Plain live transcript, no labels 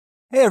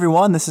Hey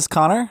everyone, this is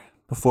Connor.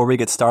 Before we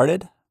get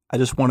started, I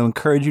just want to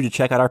encourage you to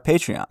check out our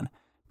Patreon,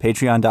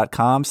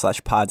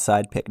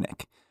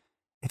 patreon.com/podsidepicnic.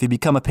 If you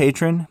become a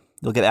patron,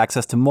 you'll get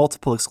access to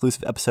multiple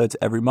exclusive episodes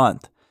every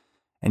month.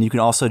 And you can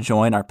also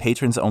join our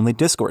patrons-only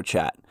Discord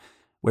chat,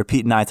 where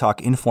Pete and I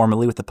talk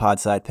informally with the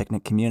Podside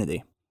Picnic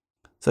community.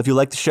 So if you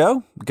like the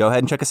show, go ahead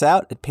and check us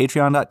out at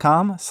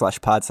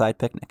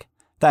patreon.com/podsidepicnic.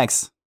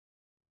 Thanks.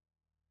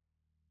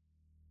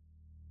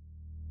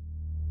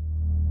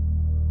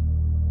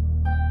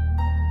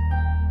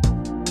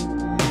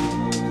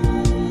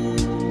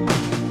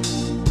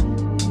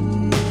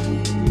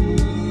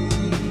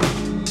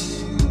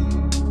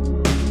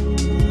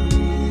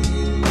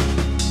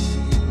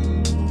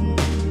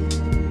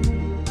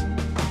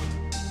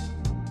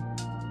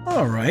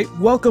 All right,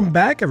 welcome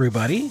back,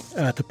 everybody,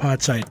 to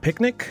Podside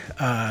Picnic.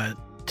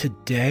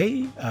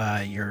 Today,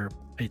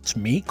 it's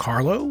me,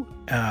 Carlo.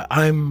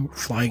 I'm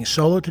flying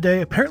solo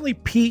today. Apparently,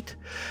 Pete,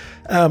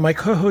 my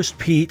co-host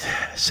Pete,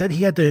 said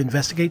he had to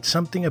investigate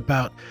something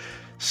about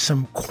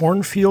some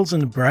cornfields in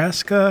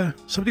Nebraska,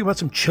 something about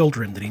some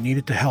children that he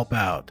needed to help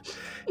out.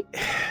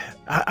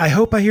 I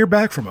hope I hear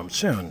back from him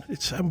soon.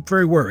 I'm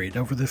very worried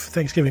over the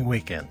Thanksgiving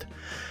weekend.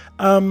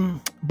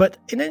 But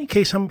in any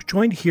case, I'm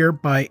joined here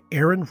by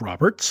Aaron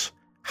Roberts.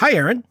 Hi,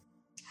 Aaron.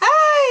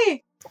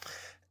 Hi.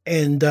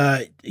 And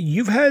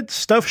you've had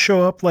stuff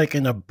show up like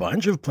in a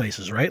bunch of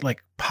places, right?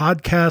 Like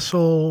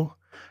Podcastle,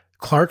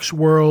 Clark's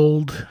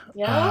World,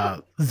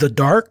 The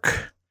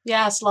Dark.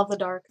 Yes, love The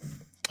Dark.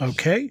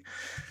 Okay.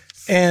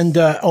 And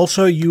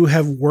also you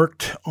have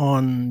worked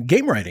on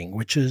game writing,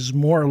 which is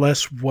more or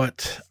less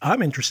what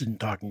I'm interested in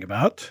talking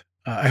about.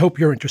 I hope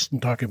you're interested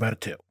in talking about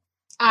it too.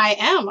 I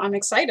am. I'm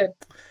excited.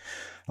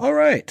 All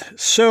right.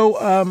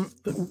 So,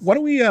 why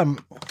don't you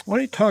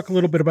talk a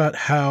little bit about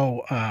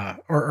how,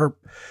 or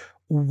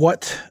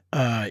what,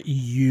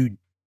 you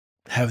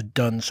have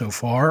done so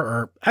far,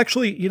 or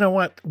actually, you know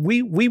what?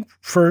 We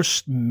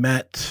first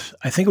met,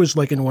 I think it was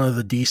like in one of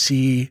the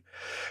DC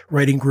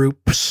writing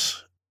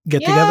groups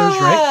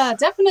get-togethers, right? Yeah,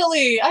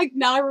 definitely.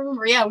 Now I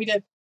remember. Yeah, we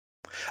did.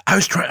 I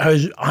was trying to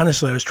place I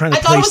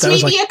thought it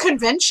was maybe a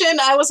convention.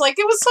 I was like,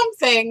 it was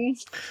something.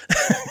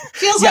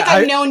 Feels like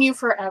I've known you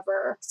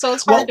forever, so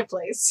it's hard to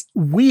place.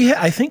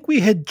 I think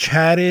we had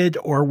chatted,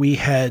 or we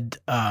had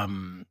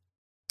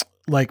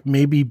like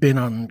maybe been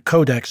on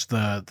Codex,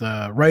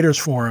 the writers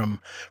forum,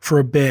 for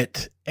a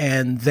bit,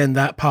 and then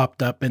that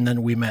popped up, and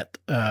then we met,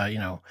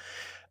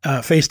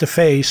 face to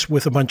face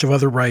with a bunch of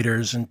other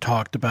writers and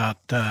talked about.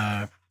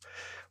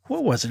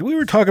 What was it? We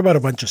were talking about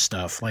a bunch of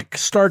stuff like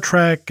Star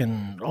Trek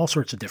and all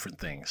sorts of different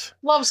things.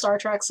 Love Star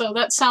Trek, so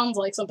that sounds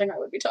like something I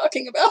would be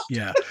talking about.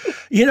 Yeah.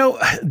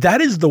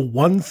 That is the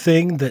one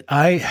thing that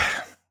I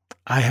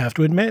have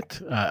to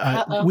admit.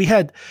 We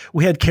had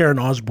Karen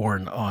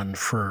Osborne on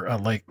for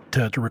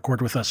to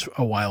record with us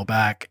a while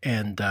back,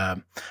 and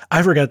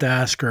I forgot to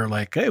ask her,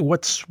 like, hey,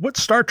 what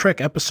Star Trek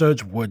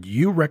episodes would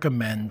you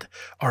recommend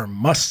are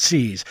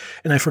must-sees?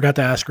 And I forgot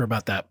to ask her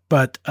about that.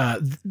 But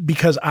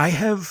because I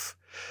have...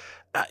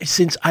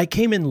 since I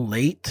came in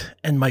late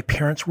and my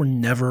parents were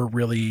never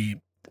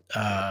really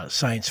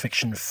science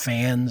fiction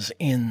fans,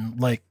 in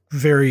like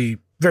very,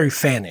 very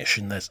fanish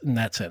in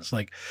that sense.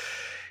 Like,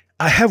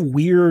 I have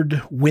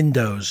weird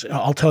windows.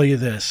 I'll tell you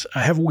this. I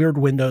have weird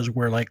windows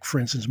where, like, for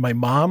instance, my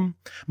mom,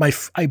 I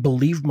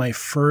believe my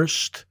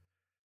first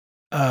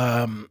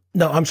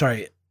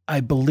sci-fi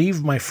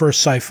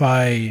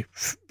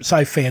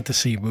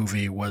fantasy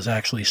movie was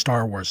actually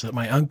Star Wars, that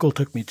my uncle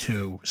took me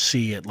to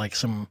see at like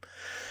some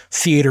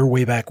theater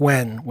way back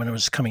when it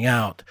was coming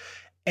out.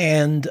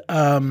 And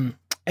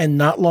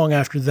not long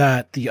after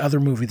that, the other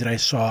movie that I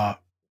saw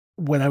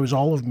when I was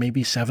all of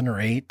maybe 7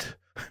 or 8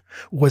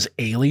 was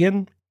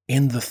Alien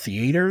in the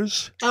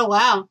theaters. Oh,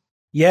 wow.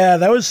 Yeah,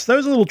 that was a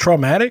little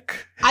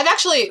traumatic. I've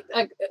actually,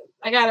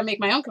 I got to make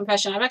my own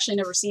confession. I've actually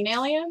never seen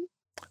Alien.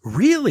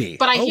 Really?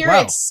 But I hear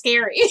it's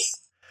scary.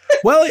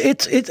 Well,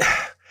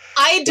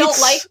 I don't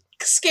like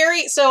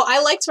scary, so I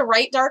like to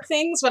write dark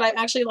things, but I'm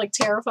actually like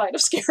terrified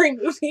of scary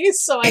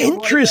movies. So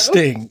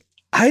interesting.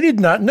 I did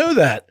not know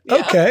that.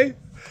 Yeah. Okay.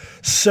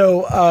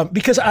 So,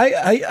 because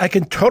I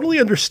can totally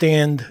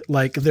understand,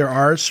 like, there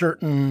are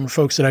certain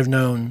folks that I've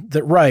known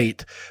that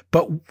write,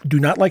 but do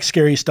not like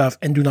scary stuff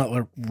and do not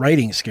like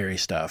writing scary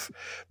stuff.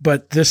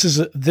 But this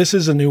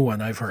is a new one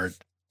I've heard.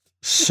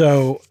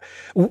 So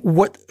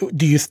what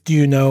do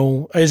you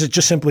know? Is it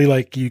just simply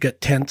like you get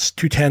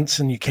too tense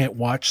and you can't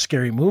watch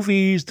scary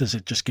movies? Does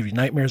it just give you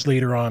nightmares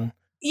later on?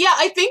 Yeah,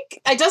 I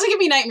think it doesn't give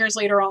me nightmares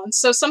later on.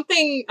 So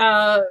something,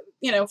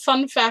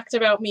 fun fact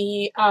about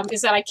me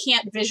is that I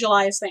can't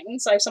visualize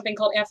things. I have something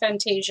called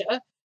aphantasia.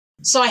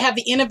 So I have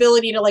the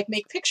inability to like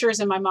make pictures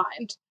in my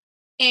mind,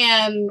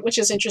 and which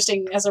is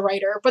interesting as a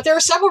writer. But there are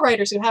several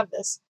writers who have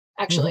this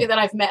actually that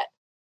I've met.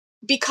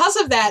 Because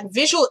of that,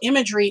 visual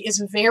imagery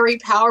is very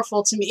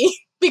powerful to me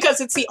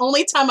because it's the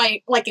only time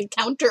I like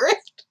encounter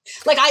it.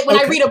 Like when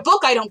I read a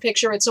book, I don't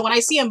picture it. So when I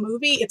see a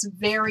movie,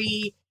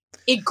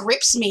 it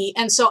grips me.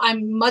 And so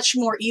I'm much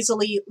more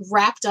easily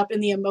wrapped up in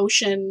the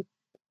emotion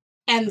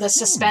and the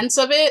suspense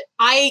of it.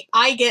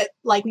 I get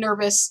like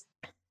nervous,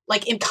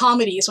 like in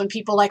comedies when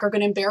people like are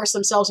going to embarrass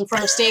themselves in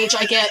front of stage.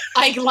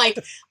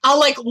 I'll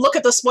like look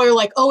at the spoiler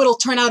like, oh, it'll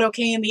turn out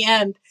okay in the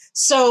end.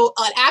 So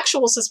an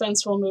actual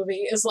suspenseful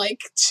movie is like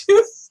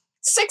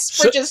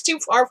 6 bridges too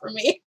far for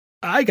me.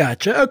 I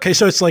gotcha. Okay,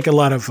 so it's like a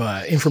lot of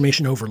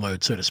information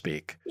overload, so to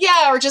speak.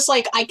 Yeah, or just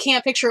like I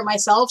can't picture it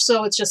myself,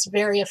 so it's just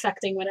very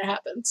affecting when it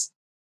happens.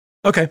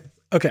 Okay,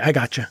 I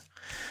gotcha.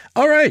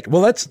 All right,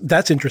 well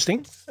that's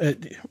interesting.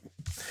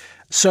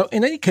 So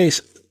in any case,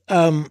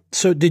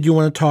 so did you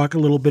want to talk a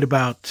little bit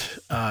about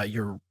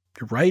your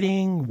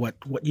writing, what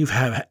you've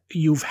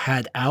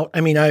had out?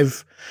 I mean, I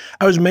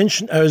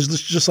was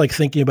just like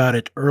thinking about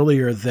it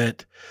earlier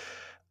that.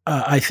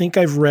 I think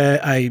I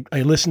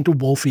listened to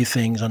Wolfie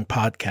Things on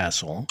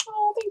Podcastle.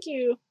 Oh, thank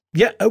you.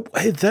 Yeah,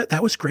 that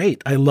was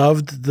great. I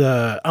loved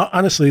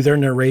honestly, their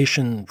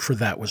narration for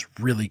that was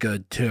really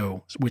good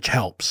too, which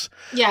helps.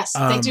 Yes,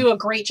 they do a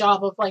great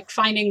job of like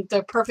finding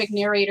the perfect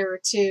narrator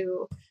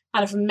to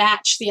kind of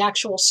match the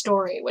actual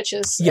story, which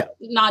is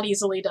not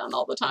easily done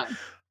all the time.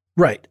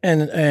 Right.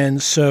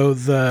 And so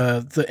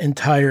the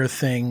entire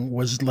thing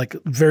was like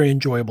very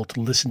enjoyable to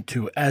listen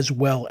to, as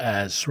well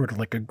as sort of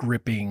like a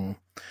gripping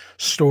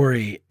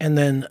story. And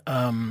then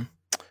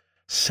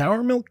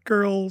Sour Milk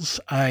Girls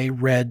I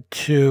read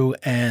too,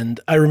 and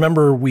I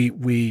remember I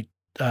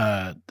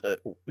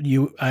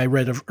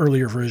read an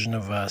earlier version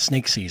of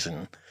Snake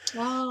Season.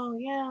 Oh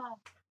yeah.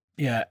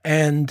 Yeah,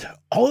 and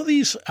all of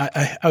these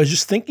I was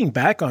just thinking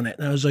back on it,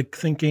 and I was like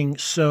thinking,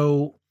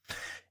 so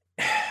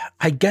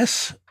I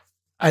guess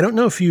I don't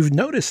know if you've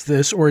noticed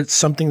this or it's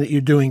something that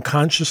you're doing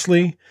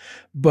consciously,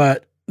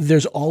 but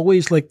there's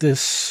always like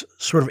this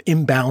sort of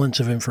imbalance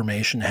of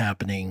information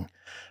happening.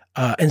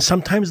 And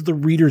sometimes the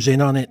reader's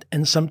in on it,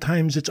 and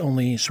sometimes it's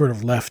only sort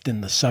of left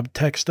in the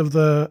subtext of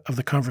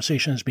the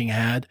conversation that's being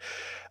had.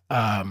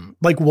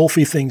 Like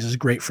Wolfie Things is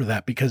great for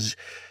that, because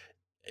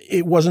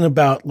it wasn't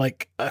about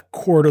like a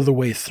quarter of the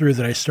way through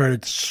that I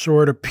started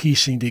sort of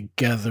piecing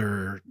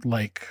together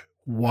like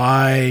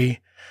why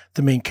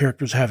the main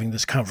character is having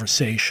this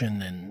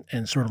conversation,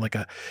 and sort of like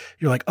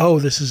you're like, oh,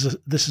 this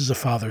is a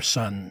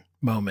father-son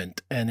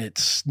moment, and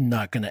it's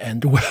not going to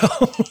end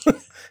well.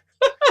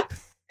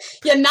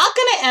 Yeah, not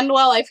going to end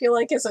well, I feel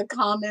like, is a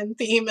common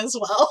theme as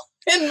well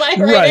in my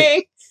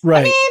writing.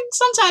 Right. I mean,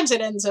 sometimes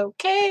it ends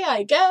okay,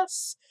 I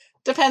guess.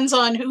 Depends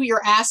on who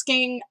you're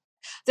asking.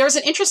 There's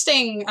an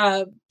interesting,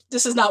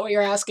 this is not what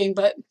you're asking,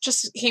 but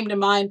just came to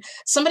mind.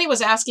 Somebody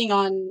was asking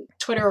on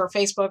Twitter or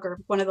Facebook or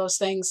one of those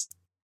things,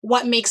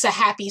 what makes a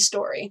happy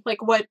story?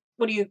 Like, what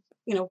do you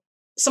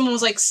someone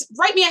was like,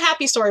 write me a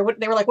happy story.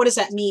 They were like, what does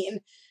that mean?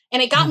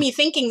 And it got me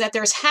thinking that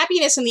there's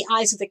happiness in the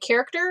eyes of the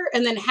character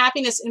and then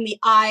happiness in the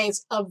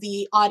eyes of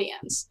the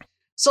audience.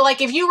 So like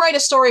if you write a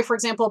story, for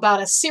example,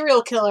 about a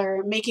serial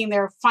killer making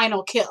their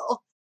final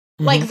kill,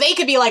 like they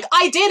could be like,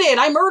 I did it.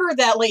 I murdered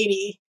that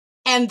lady.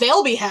 And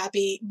they'll be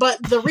happy,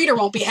 but the reader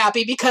won't be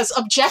happy because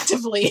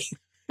objectively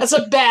that's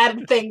a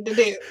bad thing to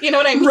do. You know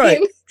what I mean? Right.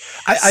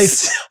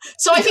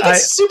 So I think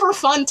it's super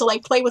fun to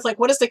like play with like,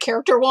 what does the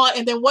character want?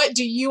 And then what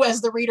do you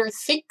as the reader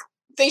think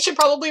they should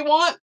probably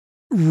want?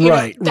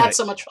 Right. That's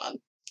so much fun.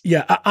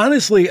 Yeah.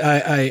 Honestly,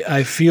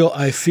 I feel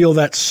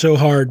that so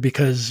hard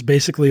because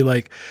basically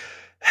like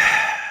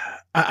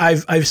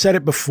I've said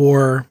it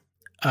before,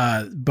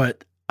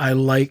 but I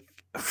like,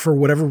 for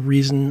whatever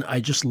reason,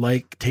 I just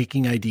like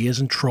taking ideas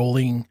and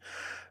trolling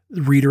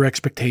reader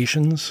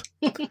expectations.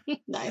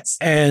 Nice.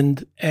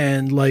 And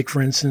like,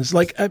 for instance,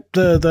 like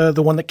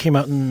the one that came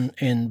out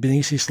in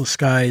Beneath Ceaseless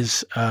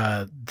Skies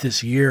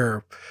this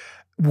year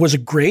was a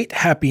great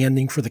happy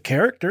ending for the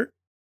character.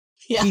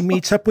 Yeah. He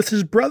meets up with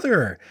his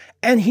brother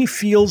and he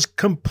feels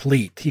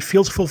complete. He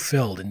feels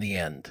fulfilled in the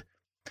end.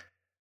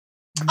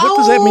 What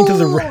does that mean to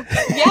the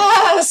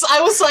Yes,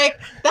 I was like,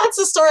 that's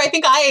a story. I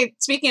think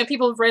speaking of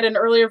people who've read an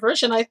earlier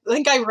version, I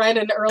think I read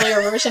an earlier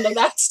version of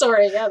that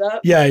story.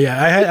 Yeah,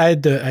 I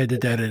had to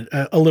edit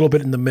a little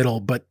bit in the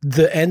middle, but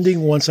the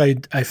ending, once I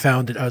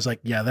found it, I was like,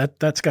 yeah,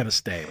 that's got to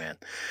stay, man.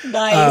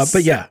 Nice.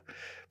 But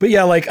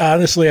yeah, like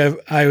honestly,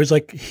 I was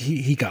like,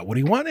 he got what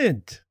he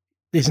wanted.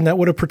 Isn't that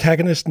what a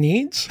protagonist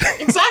needs?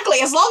 Exactly.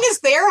 As long as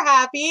they're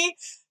happy,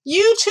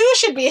 you too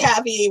should be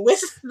happy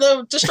with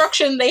the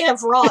destruction they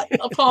have wrought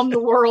upon the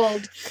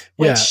world,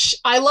 which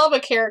I love a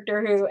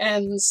character who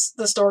ends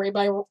the story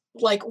by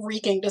like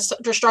wreaking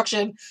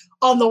destruction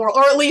on the world,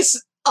 or at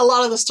least a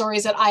lot of the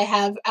stories that I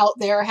have out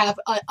there have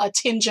a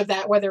tinge of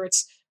that, whether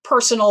it's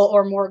personal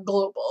or more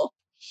global.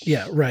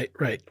 Yeah, right.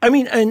 I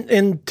mean,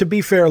 and to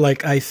be fair,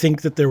 like I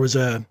think that there was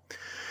a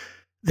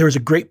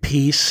great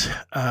piece.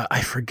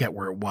 I forget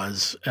where it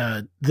was.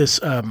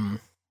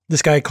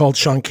 This guy called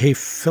Sean K.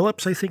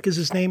 Phillips, I think is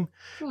his name,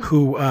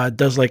 who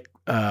does like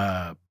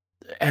an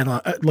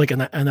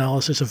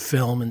analysis of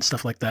film and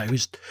stuff like that.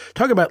 Who's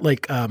talking about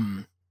like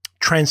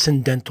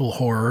transcendental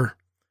horror,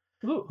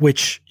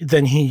 which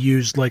then he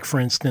used like, for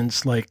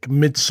instance, like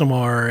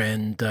Midsommar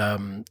and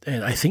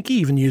I think he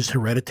even used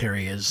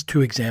Hereditary as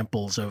two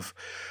examples of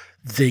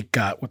they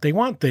got what they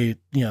want. They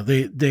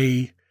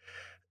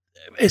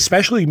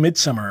especially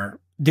Midsummer.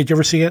 Did you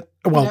ever see it?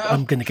 Well, No.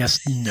 I'm going to guess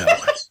no.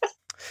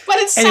 But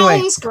it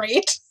sounds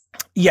great.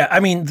 Yeah, I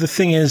mean, the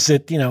thing is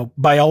that,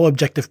 by all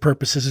objective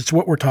purposes, it's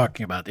what we're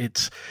talking about.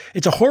 It's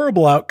a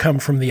horrible outcome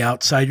from the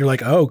outside. You're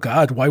like, oh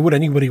God, why would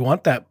anybody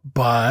want that?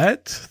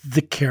 But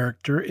the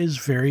character is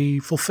very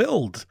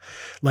fulfilled.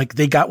 Like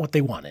they got what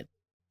they wanted.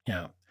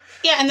 Yeah,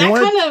 and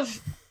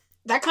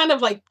that kind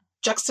of like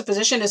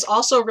juxtaposition is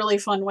also a really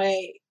fun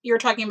way. You're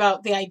talking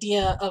about the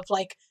idea of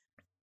like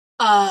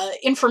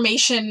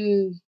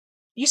information.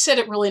 You said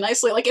it really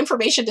nicely, like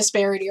information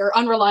disparity or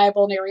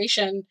unreliable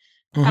narration.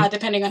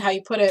 Depending on how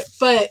you put it.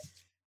 But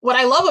what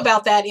I love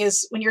about that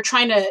is when you're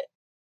trying to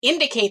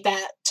indicate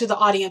that to the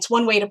audience,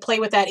 one way to play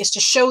with that is to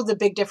show the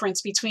big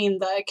difference between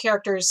the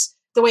characters,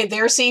 the way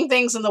they're seeing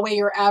things and the way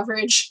your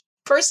average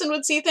person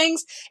would see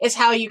things, is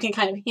how you can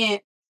kind of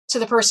hint to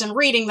the person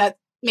reading that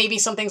maybe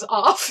something's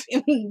off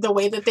in the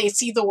way that they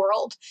see the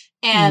world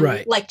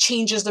and like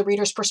changes the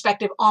reader's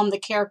perspective on the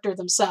character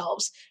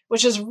themselves,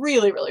 which is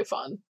really, really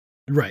fun.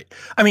 Right.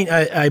 I mean,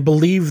 I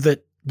believe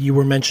that you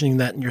were mentioning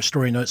that in your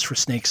story notes for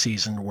Snake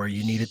Season, where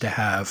you needed to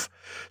have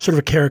sort of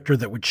a character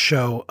that would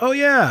show, oh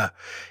yeah,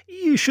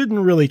 you shouldn't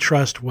really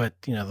trust what,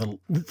 the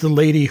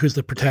lady who's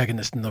the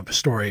protagonist in the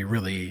story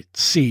really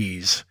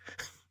sees.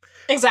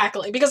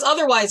 Exactly. Because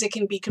otherwise it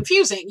can be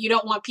confusing. You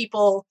don't want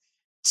people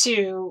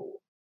to,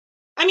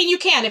 I mean, you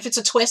can, if it's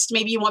a twist,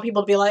 maybe you want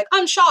people to be like,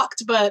 I'm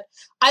shocked, but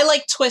I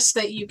like twists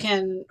that you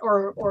can,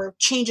 or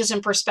changes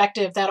in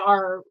perspective that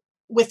are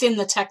within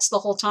the text the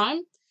whole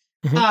time.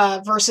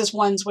 Versus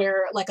ones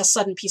where like a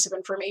sudden piece of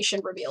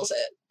information reveals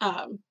it.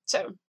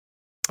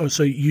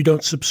 So you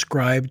don't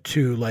subscribe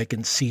to, like,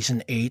 in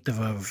season 8 of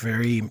a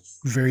very,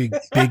 very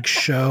big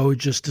show,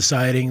 just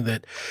deciding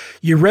that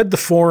you read the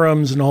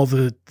forums and all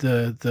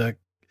the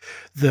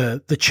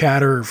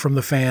chatter from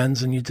the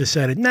fans and you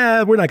decided,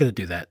 nah, we're not going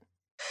to do that.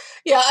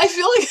 Yeah, I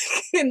feel like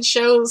in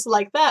shows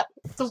like that,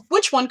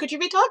 which one could you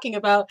be talking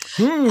about?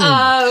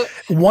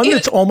 One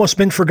that's almost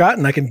been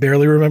forgotten. I can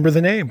barely remember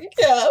the name.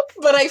 Yeah,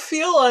 but I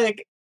feel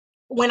like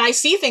when I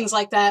see things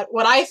like that,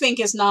 what I think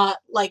is not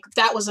like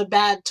that was a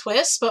bad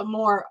twist, but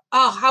more,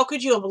 how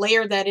could you have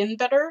layered that in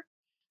better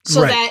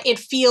so that it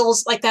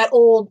feels like that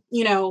old,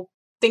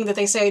 thing that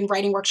they say in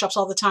writing workshops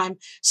all the time,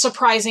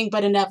 surprising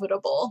but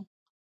inevitable,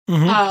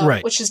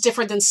 which is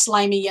different than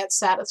slimy yet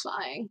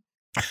satisfying.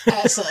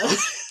 As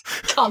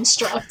a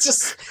construct,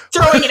 just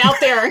throwing it out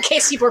there in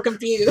case people are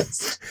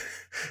confused.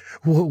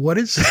 What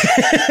is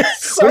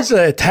where's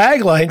a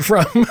tagline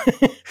from? I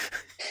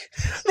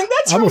think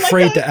that's I'm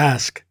afraid to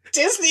ask.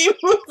 Disney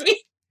movie.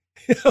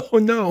 Oh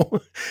no.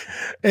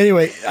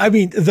 Anyway, I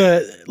mean,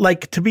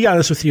 to be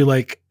honest with you,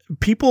 like,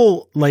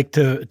 people like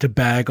to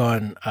bag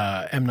on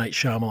M. Night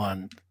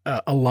Shyamalan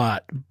a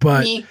lot,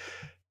 but Me.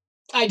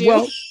 I do.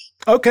 Well,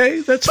 okay,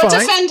 that's but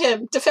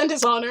fine. Defend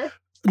his honor.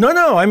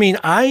 No. I mean,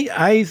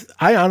 I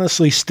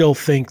honestly still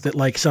think that,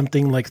 like,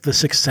 something like The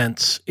Sixth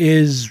Sense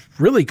is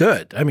really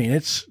good. I mean,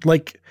 it's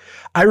like,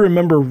 I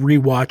remember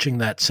rewatching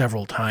that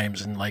several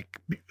times, and like,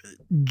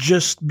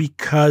 just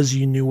because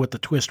you knew what the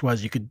twist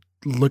was, you could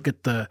look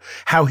at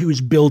how he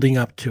was building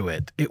up to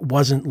it. It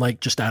wasn't like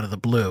just out of the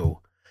blue.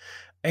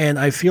 And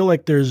I feel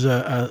like there's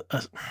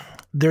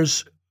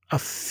there's a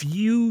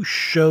few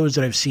shows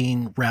that I've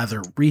seen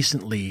rather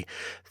recently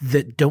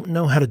that don't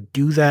know how to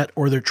do that,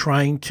 or they're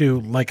trying to,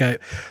 like I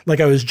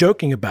was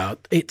joking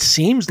about, it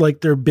seems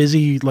like they're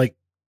busy, like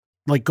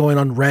going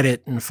on Reddit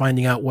and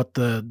finding out what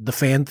the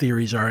fan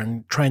theories are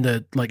and trying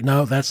to, like,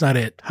 no, that's not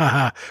it.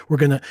 Haha. We're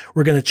going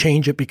to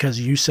change it because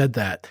you said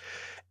that.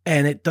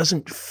 And it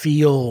doesn't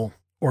feel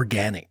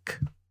organic.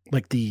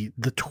 Like the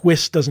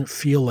twist doesn't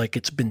feel like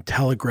it's been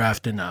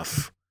telegraphed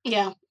enough.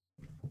 Yeah.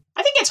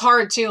 I think it's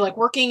hard too, like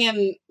working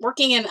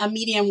in a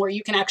medium where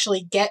you can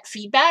actually get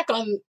feedback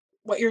on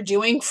what you're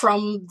doing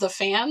from the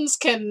fans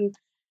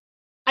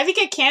I think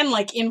it can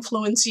like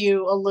influence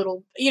you a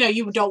little.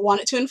 You don't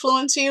want it to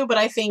influence you, but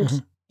I think,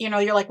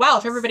 you're like, wow,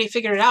 if everybody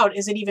figured it out,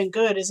 is it even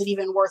good? Is it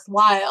even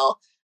worthwhile?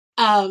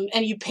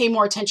 And you pay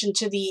more attention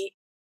to the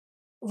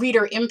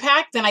reader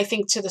impact than I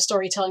think to the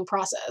storytelling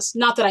process.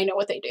 Not that I know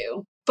what they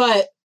do,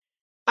 but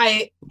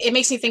it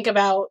makes me think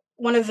about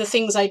one of the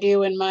things I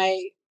do in my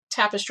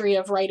tapestry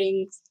of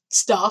writing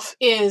stuff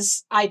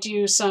is I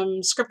do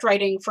some script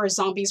writing for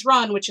Zombies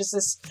Run, which is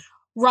this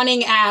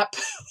running app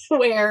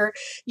where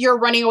you're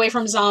running away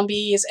from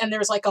zombies and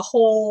there's like a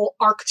whole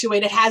arc to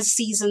it. It has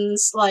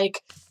seasons,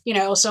 like,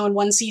 so in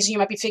one season you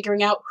might be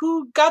figuring out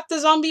who got the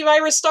zombie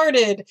virus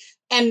started,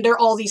 and there are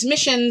all these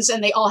missions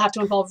and they all have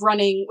to involve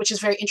running, which is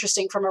very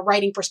interesting from a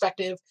writing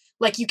perspective.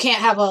 Like, you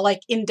can't have a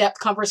like in-depth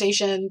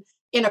conversation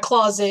in a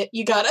closet.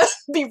 You gotta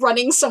be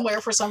running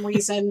somewhere for some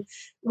reason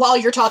while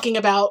you're talking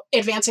about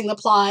advancing the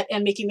plot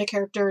and making the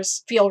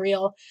characters feel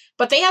real.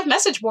 But they have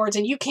message boards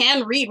and you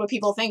can read what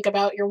people think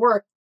about your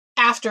work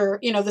after,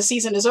 the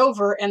season is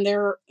over and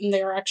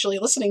they're actually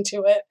listening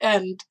to it.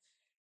 And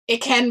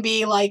it can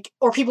be like,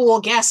 or people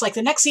will guess like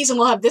the next season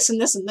will have this and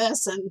this and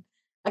this. And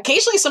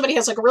occasionally somebody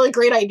has like a really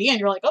great idea and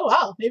you're like, oh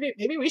wow,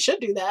 maybe we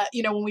should do that.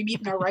 When we meet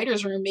in our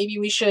writer's room, maybe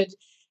we should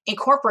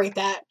incorporate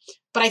that.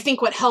 But I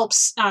think what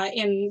helps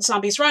in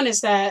Zombies Run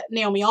is that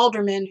Naomi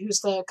Alderman,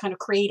 who's the kind of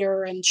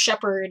creator and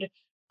shepherd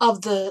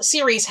of the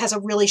series, has a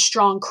really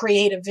strong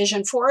creative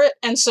vision for it.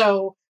 And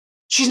so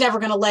she's never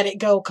going to let it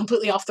go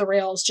completely off the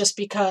rails just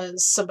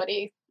because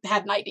somebody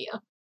had an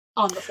idea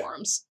on the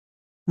forums.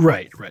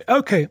 Right.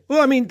 Okay.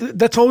 Well, I mean,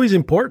 that's always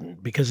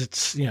important because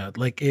it's,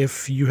 like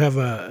if you have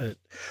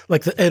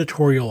like the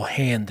editorial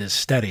hand is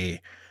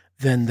steady,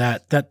 then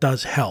that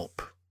does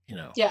help,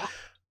 Yeah.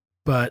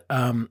 But,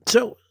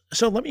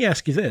 so let me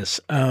ask you this.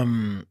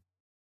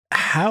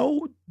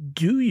 How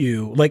do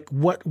you, like,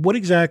 what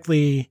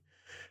exactly,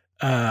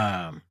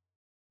 do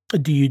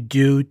you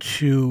do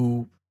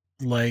to,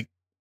 like,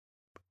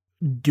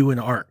 do an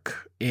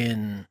arc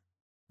in,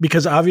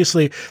 because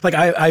obviously, like,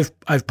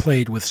 I've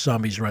played with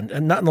Zombies Run,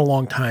 and not in a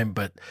long time,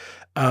 but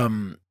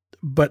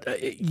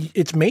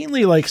it's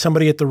mainly like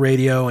somebody at the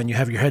radio and you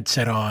have your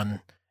headset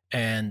on,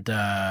 and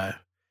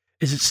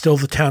is it still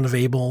the town of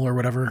Able or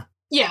whatever?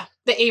 Yeah,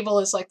 the Able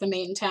is like the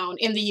main town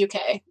in the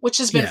UK, which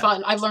has been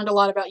fun. I've learned a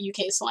lot about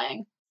UK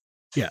slang.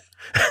 Yeah.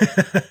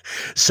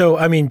 So,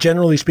 I mean,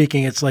 generally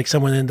speaking, it's like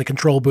someone in the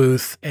control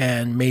booth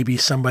and maybe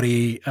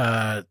somebody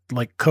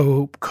like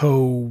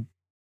co-hosting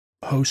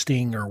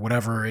or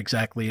whatever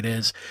exactly it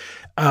is.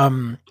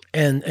 And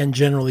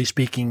generally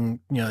speaking,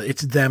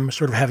 it's them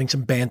sort of having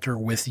some banter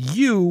with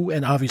you,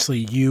 and obviously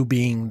you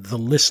being the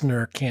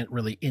listener can't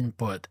really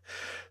input.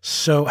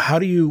 So how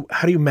do you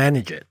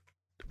manage it?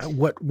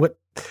 What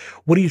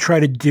do you try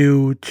to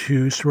do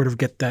to sort of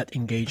get that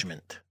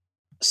engagement?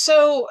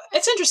 So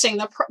it's interesting.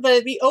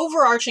 The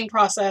overarching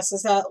process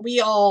is that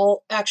we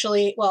all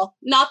actually, well,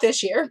 not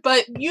this year,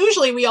 but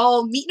usually we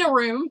all meet in a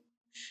room,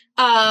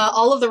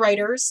 all of the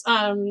writers,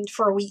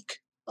 for a week,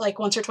 like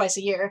once or twice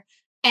a year.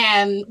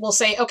 And we'll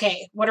say,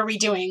 okay, what are we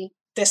doing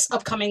this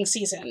upcoming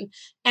season?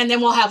 And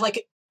then we'll have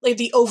like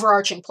the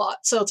overarching plot.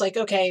 So it's like,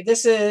 okay,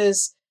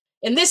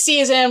 in this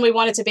season, we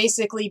want it to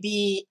basically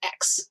be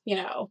X.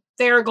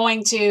 They're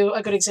going to,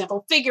 a good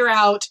example, figure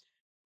out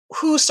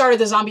who started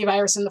the zombie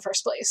virus in the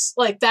first place.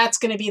 Like, that's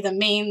going to be the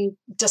main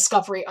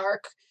discovery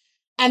arc.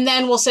 And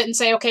then we'll sit and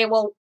say, okay,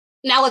 well,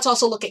 now let's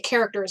also look at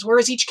characters. Where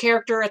is each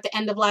character at the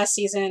end of last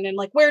season? And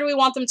like, where do we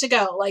want them to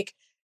go? Like,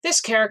 this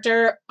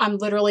character, I'm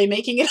literally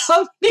making it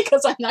up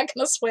because I'm not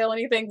going to spoil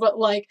anything, but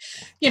like,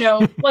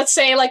 let's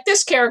say like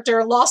this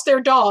character lost their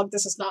dog.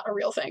 This is not a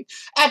real thing.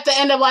 At the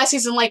end of last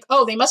season, like,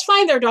 oh, they must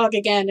find their dog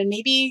again. And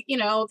maybe,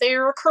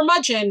 they're a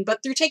curmudgeon,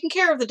 but through taking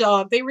care of the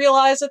dog, they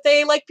realize that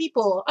they like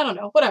people. I don't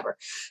know, whatever.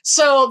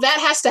 So that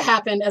has to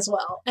happen as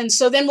well. And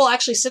so then we'll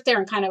actually sit there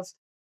and kind of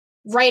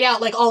write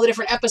out like all the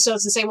different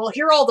episodes and say, well,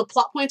 here are all the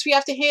plot points we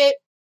have to hit.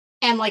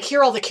 And like,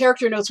 here are all the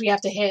character notes we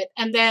have to hit.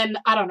 And then,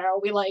 I don't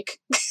know, we like...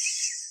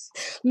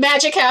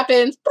 magic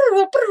happens,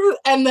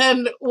 and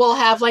then we'll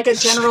have like a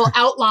general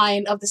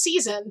outline of the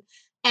season,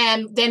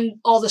 and then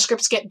all the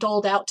scripts get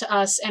doled out to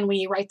us and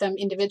we write them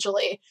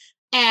individually,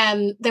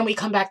 and then we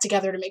come back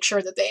together to make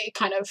sure that they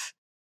kind of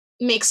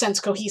make sense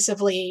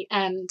cohesively,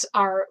 and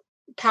our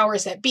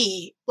powers that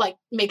be like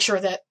make sure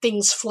that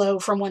things flow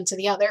from one to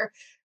the other.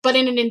 But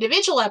in an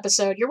individual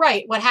episode, you're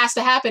right, what has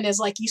to happen is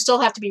like you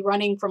still have to be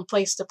running from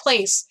place to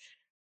place,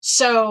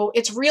 so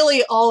it's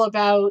really all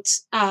about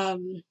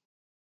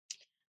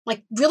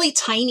like really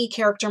tiny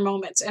character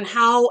moments, and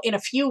how in a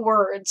few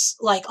words,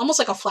 like almost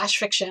like a flash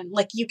fiction,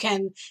 like you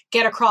can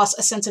get across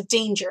a sense of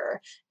danger,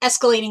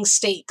 escalating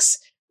stakes,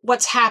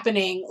 what's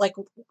happening, like,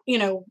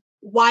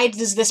 why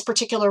does this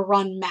particular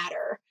run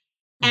matter?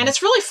 And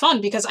it's really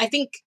fun because I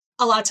think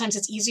a lot of times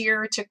it's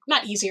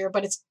not easier,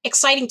 but it's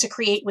exciting to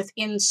create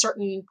within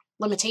certain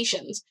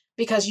limitations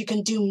because you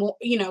can do more,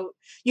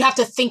 you have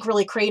to think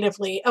really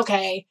creatively.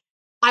 Okay,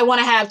 I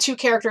want to have two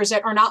characters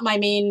that are not my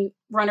main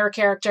runner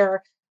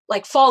character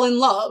like fall in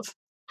love.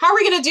 How are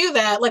we going to do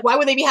that? Like, why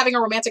would they be having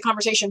a romantic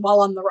conversation while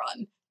on the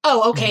run?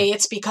 Oh, okay.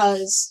 It's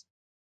because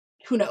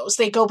who knows?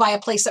 They go by a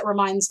place that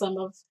reminds them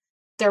of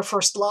their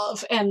first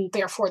love and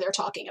therefore they're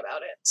talking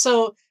about it.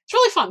 So it's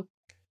really fun.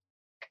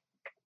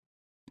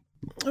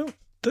 Oh,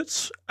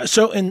 that's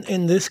so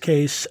in this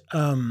case,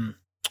 I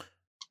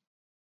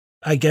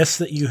guess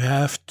that you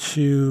have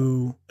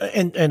to,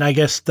 and I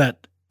guess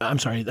that, I'm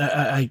sorry,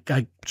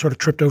 I sort of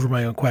tripped over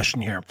my own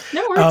question here.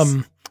 No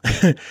worries.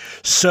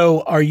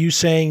 So are you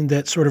saying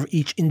that sort of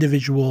each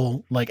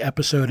individual like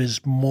episode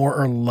is more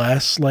or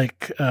less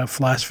like a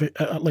flash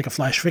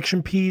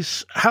fiction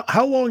piece?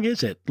 How long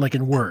is it, like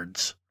in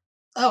words?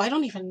 Oh, I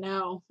don't even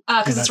know.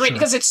 Because it's written,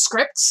 because it's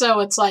script,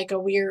 so it's like a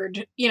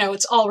weird,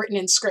 it's all written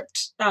in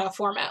script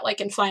format, like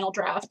in Final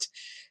Draft.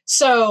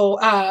 So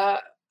I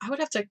would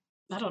have to,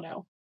 I don't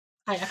know.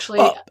 I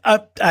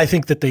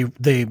think that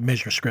they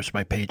measure scripts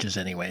by pages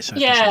anyway, so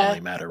it doesn't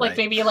really matter, like right?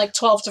 Maybe like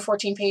 12 to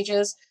 14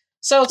 pages.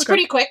 So it's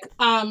pretty quick,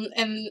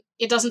 and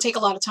it doesn't take a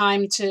lot of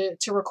time to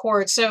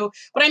record. So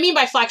what I mean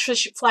by flash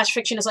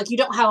fiction is like you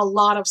don't have a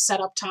lot of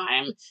setup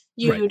time.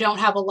 You don't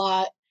have a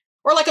lot,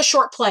 or like a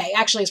short play.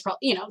 Actually, it's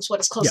probably is what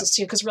it's closest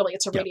to, because really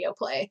it's a radio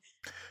play.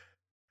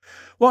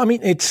 Well, I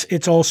mean,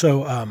 it's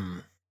also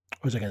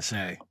what was I going to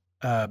say?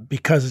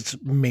 Because it's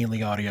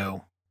mainly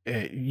audio.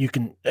 you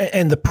can,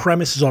 and the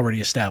premise is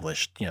already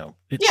established.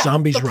 It's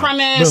zombies. The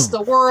premise,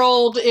 the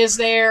world is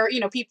there.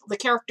 People, the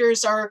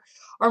characters are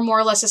more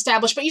or less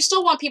established, but you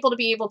still want people to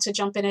be able to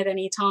jump in at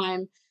any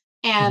time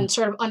and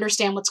sort of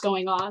understand what's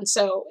going on.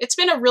 So it's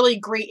been a really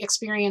great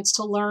experience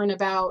to learn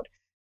about,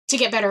 to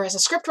get better as a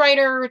script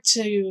writer,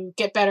 to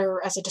get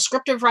better as a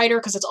descriptive writer,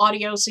 because it's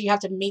audio, so you have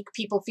to make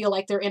people feel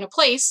like they're in a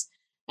place.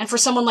 And for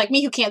someone like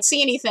me who can't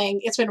see anything,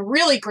 it's been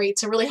really great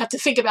to really have to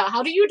think about,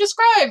 how do you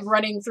describe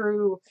running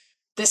through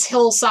this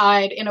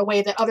hillside in a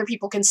way that other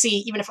people can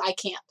see, even if I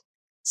can't.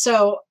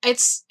 So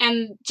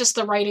and just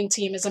the writing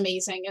team is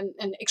amazing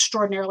and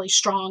extraordinarily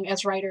strong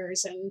as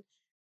writers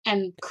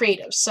and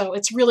creatives. So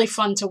it's really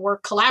fun to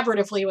work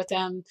collaboratively with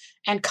them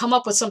and come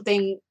up with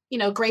something,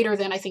 greater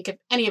than I think if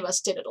any of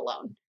us did it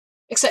alone,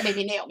 except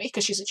maybe Naomi,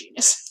 because she's a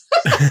genius.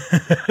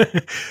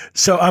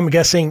 So I'm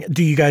guessing,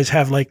 do you guys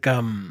have like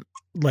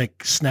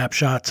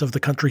snapshots of the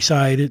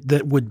countryside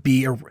that would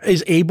be,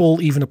 is Able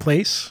even a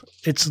place?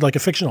 It's like a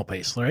fictional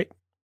place, right?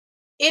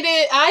 It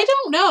is. I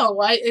don't know.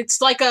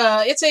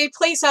 It's a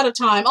place out of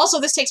time. Also,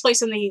 this takes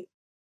place in the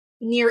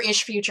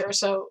near-ish future,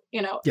 so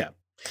Yeah.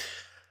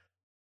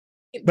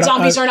 But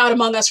zombies are not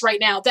among us right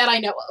now that I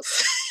know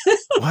of.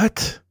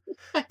 What?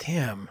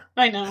 Damn.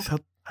 I know.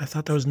 I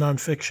thought that was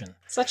nonfiction.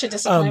 Such a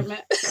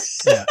disappointment.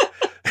 Yeah.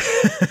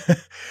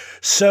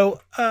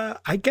 So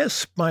I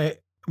guess my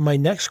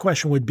next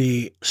question would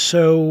be: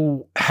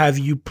 so have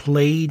you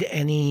played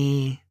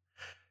any?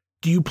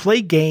 Do you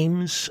play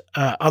games,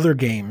 other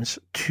games,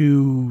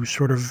 to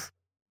sort of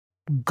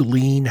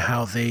glean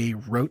how they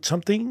wrote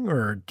something,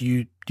 or do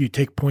you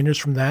take pointers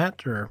from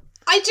that? Or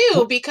I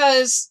do,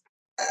 because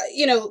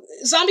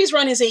Zombies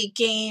Run is a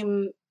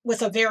game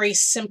with a very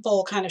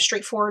simple, kind of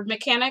straightforward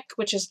mechanic,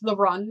 which is the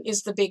run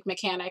is the big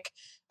mechanic.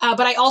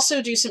 But I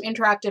also do some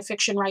interactive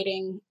fiction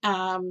writing.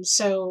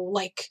 So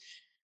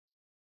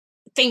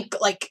think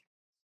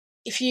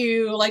if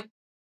you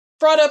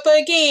brought up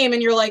a game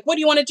and you're like, what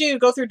do you want to do?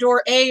 Go through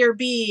door A or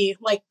B,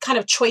 kind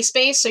of choice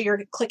based. So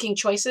you're clicking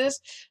choices.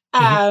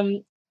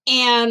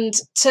 And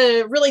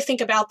to really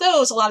think about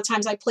those, a lot of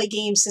times I play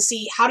games to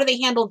see, how do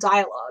they handle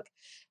dialogue?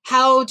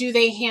 How do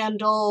they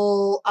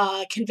handle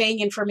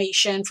conveying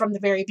information from the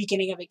very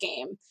beginning of a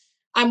game?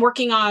 I'm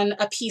working on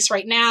a piece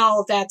right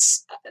now that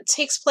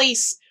takes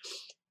place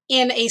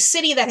in a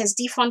city that has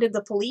defunded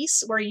the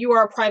police, where you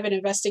are a private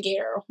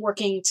investigator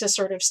working to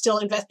sort of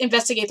still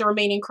investigate the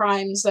remaining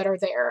crimes that are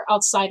there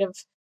outside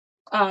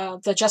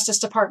of the Justice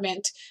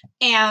Department.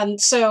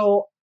 And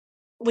so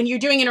when you're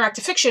doing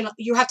interactive fiction,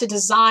 you have to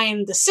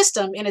design the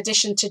system in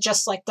addition to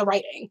just the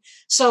writing.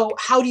 So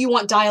how do you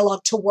want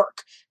dialogue to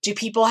work? Do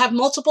people have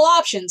multiple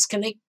options?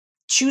 Can they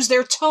choose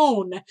their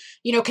tone?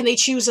 Can they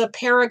choose a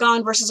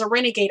Paragon versus a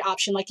Renegade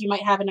option like you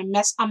might have in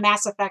a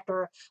Mass Effect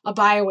or a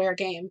BioWare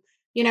game?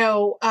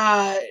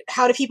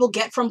 How do people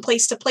get from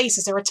place to place?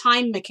 Is there a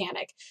time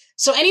mechanic?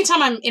 So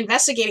anytime I'm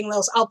investigating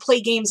those, I'll play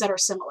games that are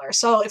similar.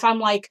 So if I'm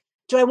like,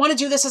 do I want to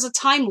do this as a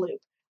time loop?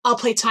 I'll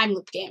play time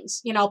loop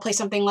games. I'll play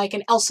something like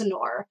an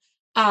Elsinore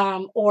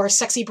or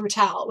Sexy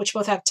Brutale, which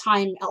both have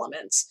time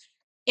elements.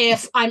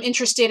 If I'm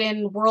interested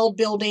in world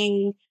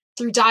building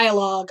through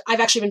dialogue,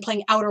 I've actually been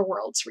playing Outer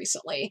Worlds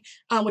recently,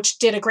 which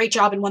did a great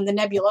job and won the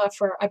Nebula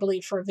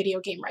for video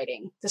game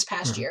writing this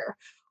past year,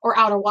 or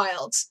Outer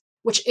Wilds,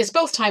 which is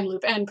both time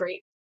loop and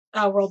great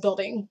world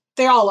building.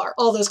 They all are.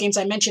 All those games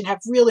I mentioned have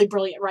really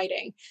brilliant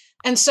writing.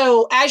 And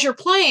so as you're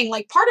playing,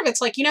 part of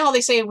it's how they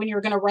say when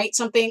you're going to write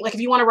something, if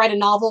you want to write a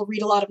novel,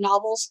 read a lot of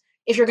novels.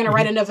 If you're going to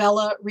write a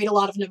novella, read a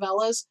lot of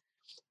novellas.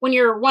 When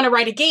you want to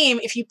write a game,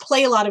 if you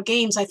play a lot of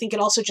games, I think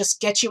it also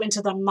just gets you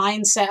into the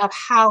mindset of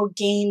how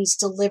games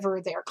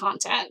deliver their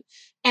content.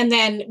 And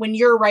then when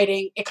you're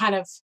writing, it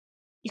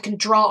you can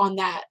draw on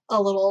that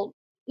a little,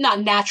 not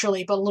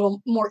naturally, but a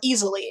little more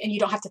easily, and you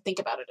don't have to think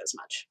about it as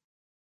much.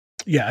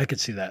 Yeah, I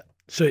could see that.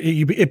 So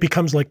it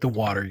becomes like the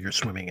water you're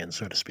swimming in,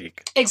 so to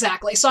speak.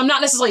 Exactly. So I'm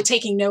not necessarily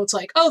taking notes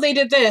oh, they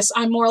did this.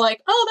 I'm more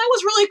like, oh, that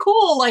was really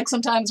cool.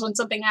 Sometimes when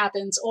something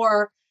happens,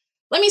 or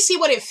let me see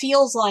what it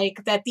feels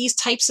like that these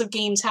types of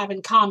games have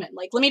in common.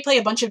 Let me play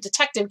a bunch of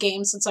detective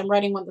games, since I'm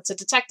writing one that's a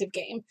detective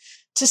game,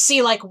 to see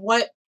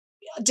what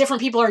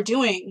different people are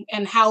doing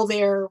and how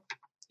they're,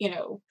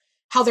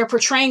 how they're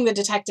portraying the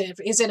detective.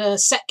 Is it a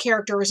set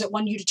character, or is it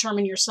one you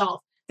determine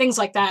yourself? Things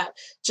like that,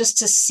 just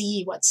to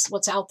see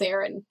what's out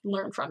there and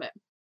learn from it.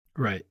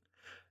 Right.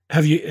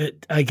 Have you,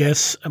 I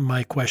guess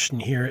my question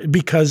here,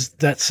 because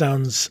that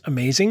sounds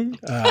amazing.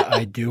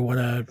 I do want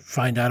to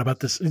find out about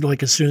this.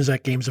 As soon as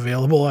that game's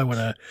available, I want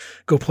to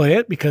go play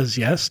it, because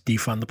yes,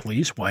 defund the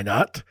police. Why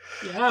not?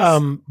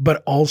 Yes.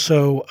 But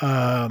also,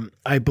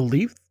 I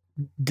believe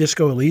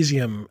Disco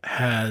Elysium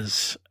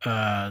has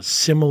a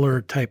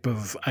similar type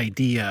of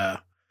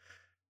idea.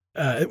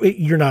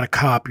 You're not a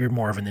cop. You're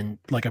more of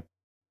a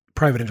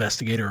private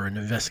investigator, or an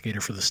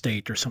investigator for the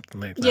state, or something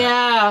like that.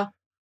 Yeah.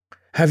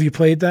 Have you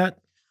played that?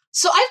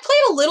 So I've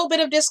played a little bit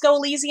of Disco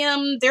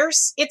Elysium.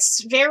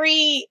 It's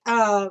very,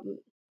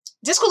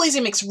 Disco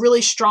Elysium makes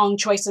really strong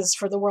choices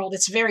for the world.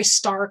 It's very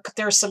stark.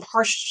 There's some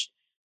harsh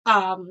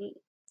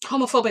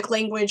homophobic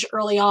language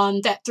early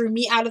on that threw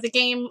me out of the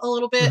game a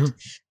little bit.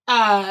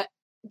 Mm-hmm.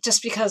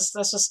 Just because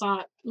that's just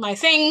not my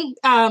thing.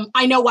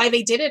 I know why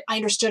they did it. I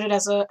understood it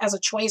as a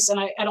choice, and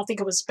I don't think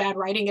it was bad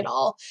writing at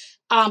all.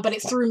 But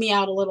it threw me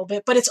out a little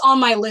bit. But it's on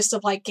my list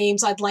of like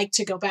games I'd like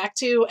to go back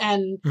to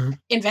and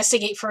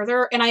investigate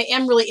further. And I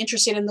am really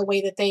interested in the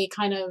way that they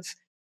kind of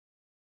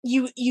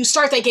you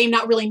start that game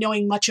not really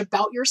knowing much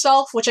about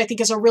yourself, which I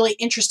think is a really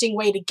interesting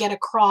way to get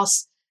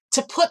across,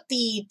 to put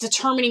the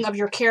determining of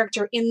your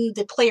character in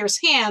the player's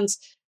hands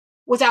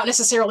without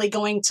necessarily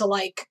going to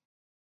like,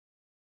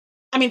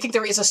 I mean, I think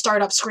there is a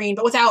startup screen,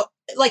 but without,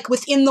 like,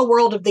 within the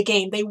world of the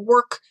game. They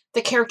work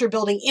the character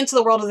building into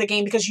the world of the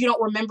game because you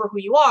don't remember who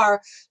you are,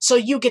 so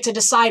you get to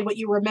decide what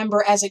you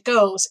remember as it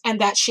goes,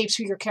 and that shapes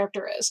who your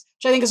character is,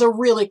 which I think is a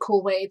really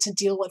cool way to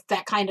deal with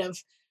that kind of,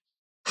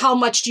 how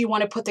much do you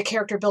want to put the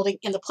character building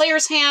in the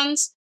player's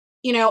hands,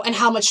 you know, and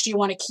how much do you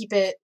want to keep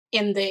it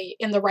in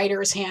the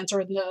writer's hands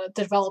or in the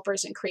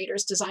developers and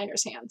creators,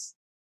 designers' hands.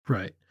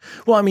 Right.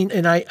 Well, I mean,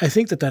 and I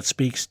think that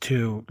speaks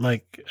to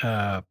like,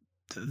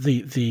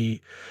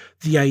 the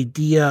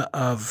idea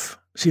of,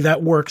 see,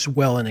 that works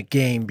well in a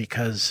game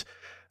because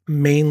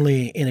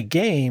mainly in a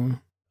game,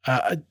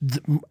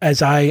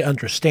 as I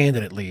understand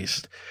it, at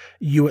least,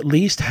 you at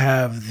least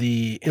have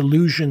the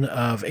illusion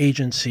of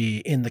agency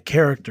in the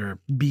character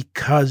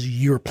because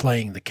you're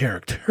playing the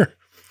character.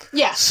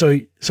 Yeah. So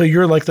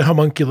you're like the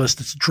homunculus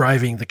that's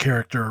driving the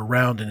character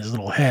around in his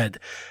little head.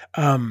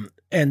 And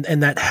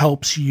that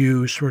helps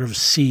you sort of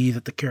see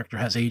that the character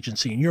has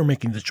agency and you're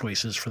making the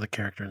choices for the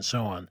character and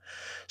so on.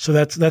 So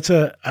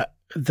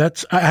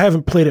I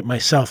haven't played it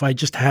myself. I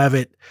just have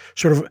it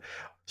sort of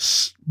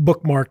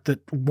bookmarked that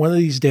one of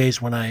these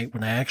days when I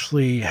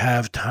actually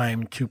have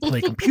time to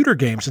play computer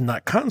games and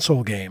not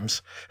console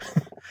games,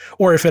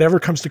 or if it ever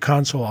comes to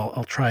console,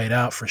 I'll try it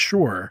out for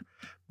sure.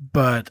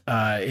 But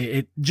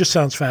it just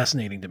sounds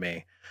fascinating to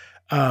me.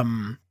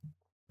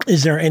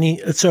 Is there any,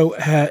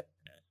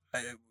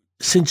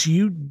 since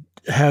you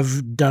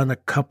have done a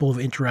couple of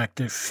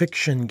interactive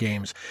fiction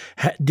games,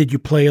 did you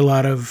play a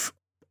lot of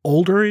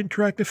older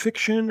interactive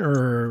fiction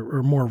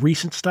or more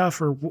recent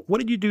stuff? Or what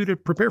did you do to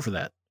prepare for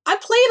that? I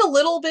played a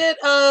little bit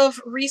of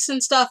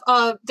recent stuff.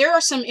 There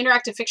are some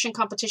interactive fiction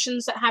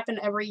competitions that happen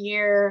every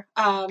year.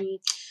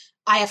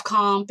 IF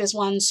Comp is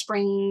one,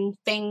 Spring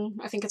Thing,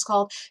 I think it's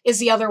called, is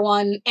the other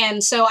one.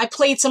 And so I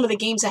played some of the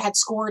games that had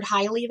scored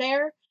highly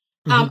there.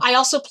 I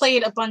also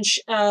played a bunch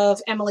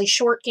of Emily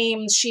Short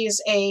games.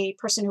 She's a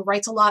person who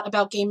writes a lot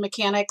about game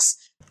mechanics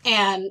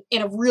and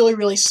in a really,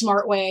 really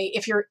smart way.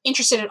 If you're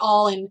interested at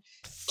all in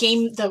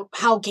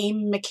how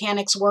game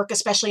mechanics work,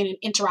 especially in an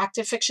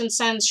interactive fiction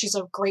sense, she's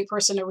a great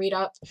person to read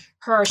up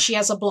her. She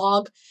has a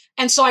blog.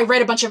 And so I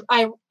read a bunch of,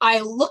 I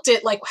looked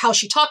at like how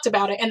she talked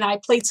about it, and then I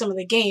played some of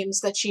the games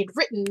that she had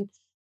written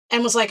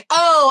and was like,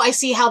 oh, I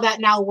see how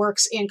that now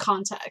works in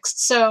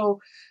context.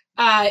 So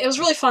it was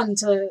really fun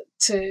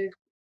to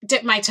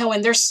dip my toe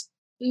in.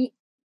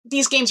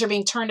 These games are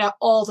being turned out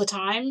all the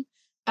time.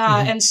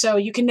 And so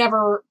you can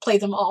never play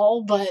them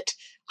all, but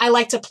I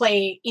like to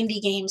play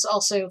indie games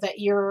also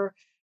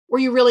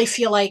where you really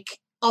feel like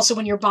also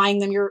when you're buying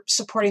them, you're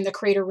supporting the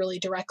creator really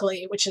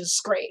directly, which is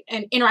great.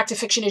 And interactive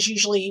fiction is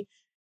usually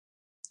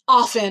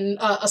often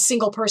a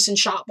single person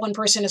shop. One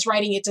person is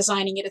writing it,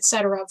 designing it,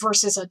 etc.,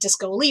 versus a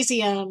Disco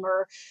Elysium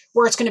or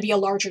where it's going to be a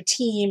larger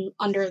team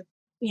under,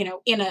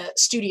 in a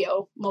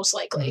studio, most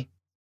likely.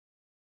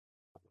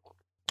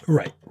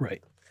 Right.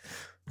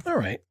 All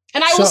right.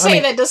 And I will say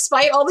that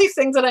despite all these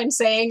things that I'm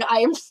saying, I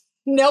am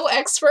no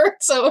expert.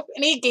 So if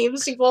any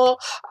games people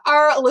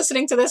are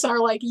listening to this and are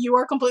like, you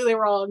are completely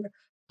wrong,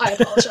 I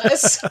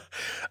apologize.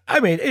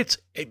 I mean,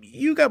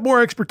 you got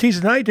more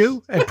expertise than I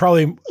do, and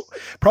probably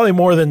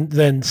more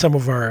than some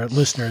of our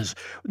listeners.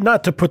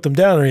 Not to put them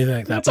down or anything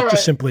like that, but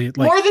just simply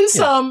like more than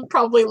some,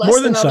 probably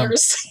less than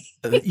others.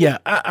 Yeah,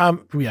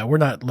 we're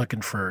not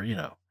looking for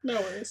No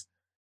worries.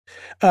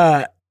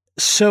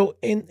 So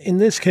in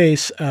this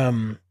case,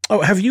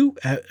 have you?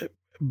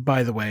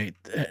 By the way,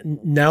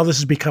 now this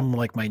has become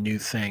like my new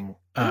thing.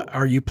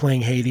 Are you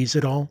playing Hades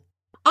at all?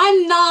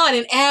 I'm not,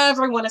 and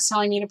everyone is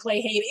telling me to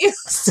play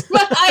Hades.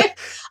 But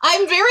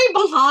I'm very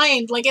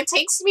behind. Like, it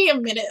takes me a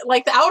minute.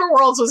 Like, The Outer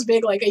Worlds was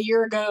big like a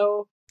year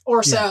ago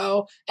or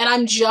so, and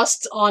I'm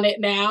just on it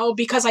now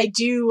because I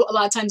do a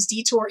lot of times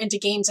detour into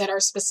games that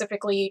are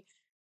specifically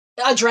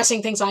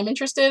addressing things I'm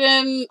interested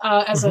in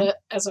as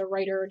a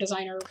writer,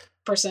 designer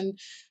person.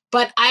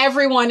 But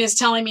everyone is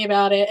telling me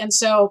about it. And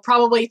so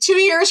probably 2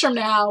 years from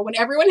now, when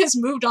everyone has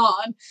moved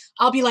on,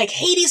 I'll be like,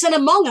 Hades and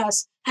Among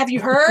Us, have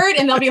you heard?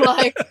 And they'll be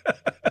like,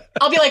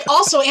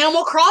 also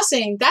Animal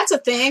Crossing, that's a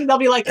thing. They'll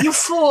be like, you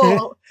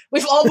fool,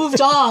 we've all moved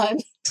on.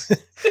 That's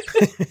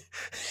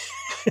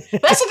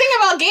the thing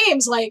about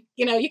games. Like,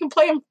 you can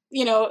play them,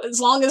 as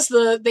long as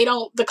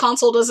the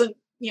console doesn't,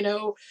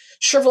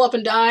 shrivel up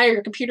and die, or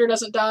your computer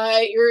doesn't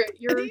die, you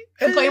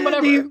can play them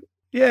whenever.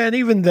 Yeah. And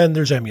even then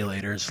there's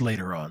emulators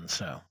later on.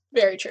 So.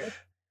 Very true.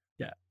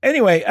 Yeah.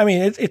 Anyway, I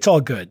mean, it's all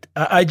good.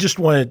 I just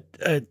wanted,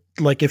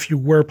 like, if you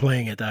were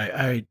playing it,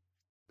 I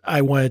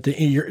I wanted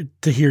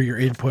to hear your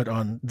input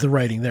on the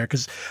writing there,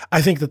 because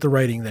I think that the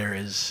writing there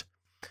is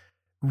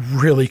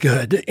really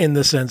good in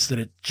the sense that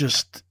it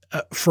just,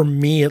 for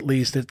me at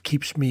least, it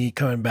keeps me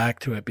coming back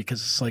to it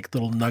because it's like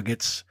little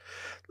nuggets,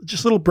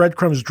 just little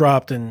breadcrumbs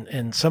dropped,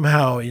 and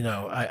somehow,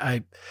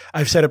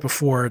 I've said it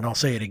before and I'll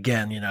say it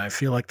again, I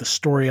feel like the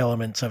story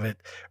elements of it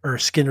are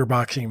Skinner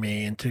boxing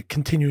me into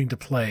continuing to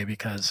play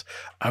because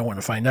I want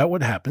to find out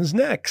what happens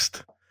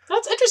next.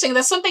 That's interesting.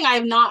 That's something I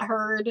have not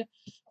heard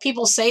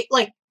people say.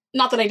 Like,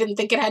 not that I didn't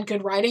think it had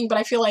good writing, but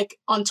I feel like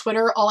on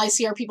Twitter, all I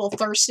see are people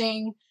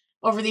thirsting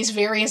over these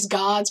various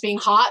gods being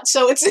hot.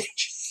 So it's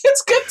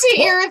it's good to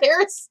hear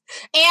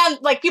and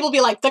like people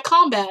be like the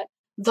combat,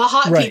 the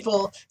hot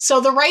people.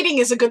 So the writing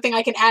is a good thing.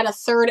 I can add a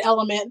third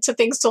element to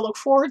things to look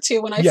forward to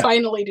when I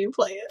finally do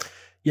play it.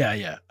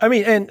 Yeah. I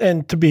mean,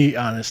 and to be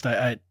honest,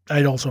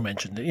 I'd also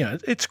mentioned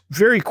that, it's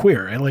very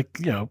queer. I like,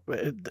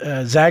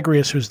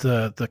 Zagreus, who's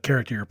the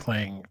character you're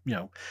playing,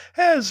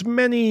 has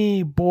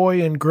many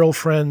boy and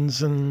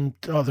girlfriends and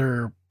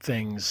other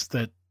things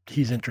that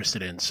he's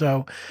interested in.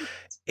 So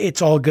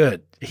it's all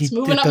good. He's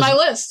moving up my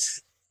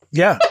list.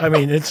 Yeah. I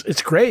mean,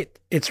 it's great.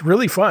 It's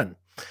really fun.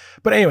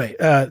 But anyway,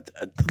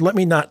 let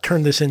me not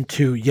turn this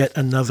into yet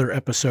another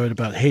episode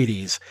about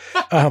Hades.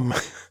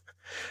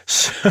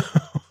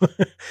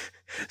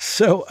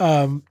 So,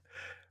 what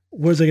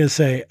was I going to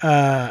say?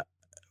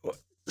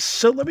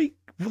 So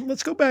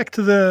let's go back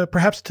to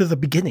perhaps the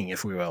beginning,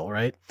 if we will,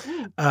 right?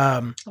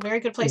 A very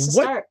good place to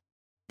start.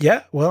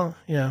 Yeah. Well,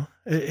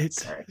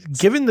 it's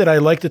given that I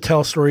like to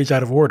tell stories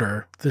out of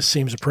order, this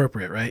seems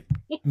appropriate, right?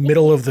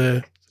 Middle of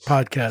the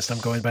podcast, I'm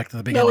going back to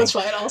the beginning. No, it's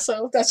fine.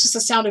 Also, that's just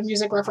a Sound of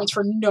Music reference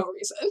for no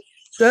reason.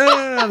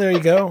 There you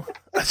go.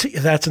 See,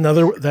 that's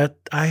another that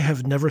I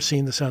have never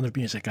seen The Sound of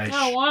Music.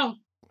 Oh, wow.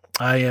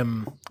 I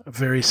am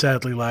very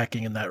sadly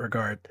lacking in that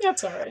regard.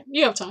 That's all right.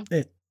 You have time.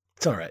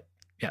 It's all right.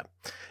 Yeah.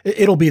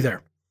 It'll be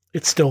there.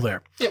 It's still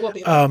there. It will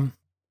be there.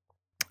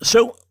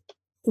 So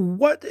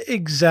what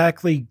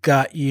exactly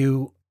got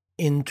you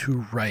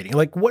into writing?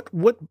 Like what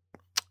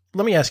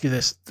let me ask you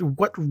this.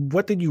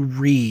 What did you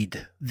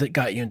read that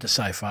got you into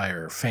sci-fi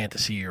or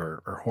fantasy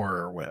or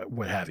horror or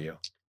what have you?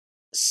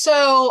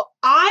 So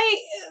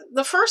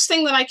the first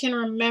thing that I can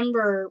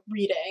remember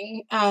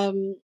reading,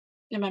 and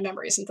my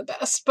memory isn't the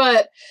best,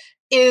 but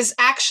is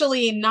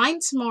actually Nine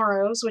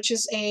Tomorrows, which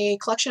is a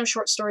collection of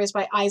short stories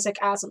by Isaac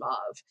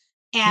Asimov.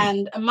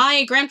 And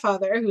my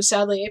grandfather, who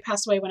sadly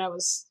passed away when I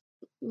was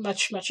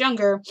much, much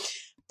younger,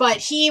 but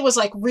he was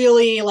like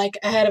really like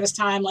ahead of his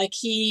time. Like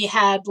he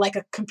had like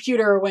a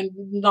computer when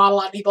not a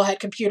lot of people had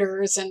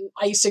computers. And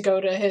I used to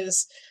go to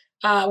his,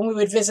 when we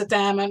would visit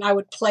them, and I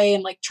would play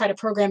and like try to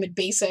program in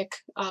BASIC,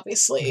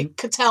 obviously.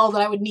 Could tell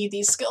that I would need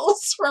these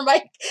skills for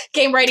my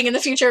game writing in the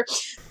future.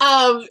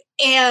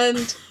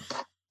 And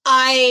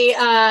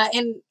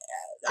I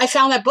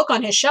found that book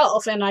on his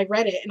shelf and I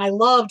read it and I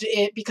loved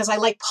it because I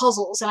like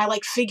puzzles and I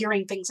like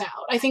figuring things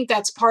out. I think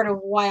that's part of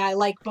why I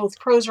like both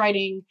prose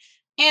writing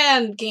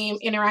and game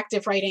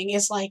interactive writing,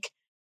 is like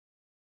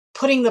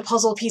putting the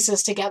puzzle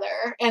pieces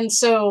together. And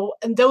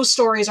those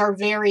stories are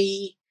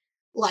very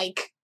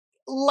like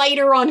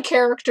lighter on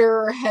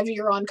character,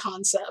 heavier on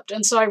concept.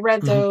 And so I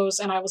read those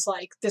and I was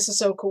like, this is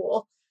so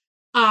cool.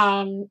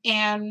 And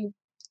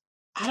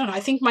I don't know, I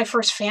think my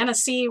first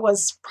fantasy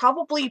was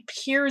probably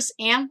Piers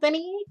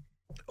Anthony.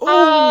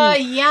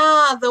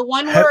 Yeah, the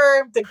one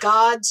where the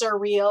gods are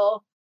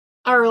real,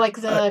 or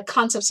like the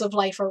concepts of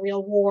life are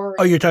real. War.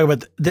 Oh, you're talking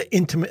about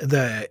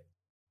the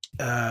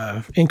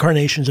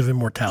Incarnations of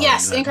Immortality.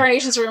 Yes,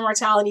 Incarnations of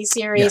Immortality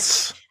series.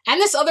 Yes.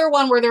 And this other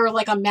one where there were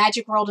like a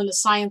magic world and a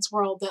science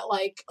world that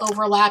like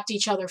overlapped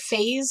each other.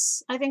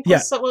 Phase, I think.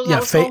 Was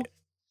called?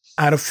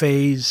 Out of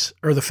Phase,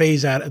 or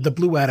the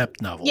Blue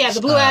Adept novels. Yeah,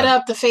 the Blue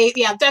Adept, the Phase.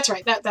 Yeah, that's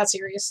right. That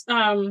series.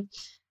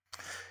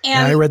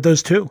 And I read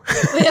those too.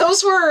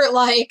 Those were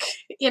like,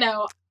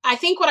 I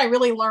think what I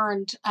really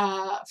learned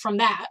from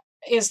that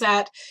is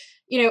that,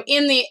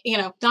 in the,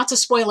 not to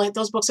spoil it,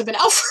 those books have been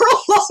out for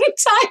a long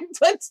time,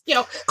 but,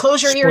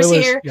 close your ears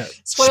here. Yeah.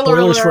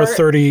 Spoilers for a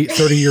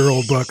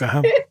 30-year-old book.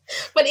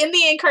 But in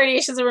the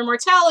Incarnations of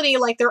Immortality,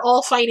 like they're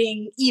all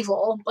fighting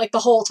evil like the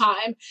whole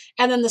time.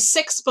 And then the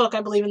 6th book,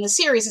 I believe, in the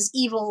series is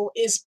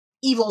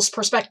evil's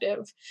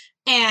perspective.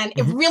 And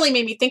it really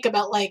made me think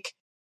about like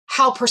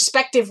how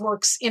perspective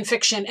works in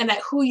fiction, and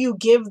that who you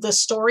give the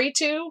story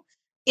to,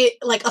 it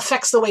like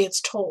affects the way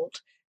it's told,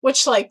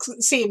 which like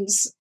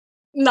seems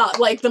not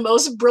like the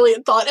most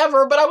brilliant thought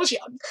ever, but I was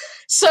young.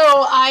 So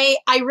I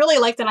really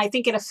like that. I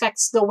think it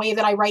affects the way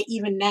that I write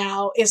even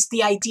now, is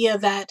the idea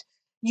that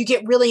you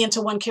get really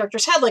into one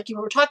character's head, like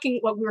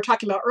what we were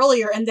talking about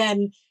earlier. And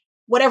then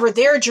whatever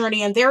their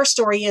journey and their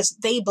story is,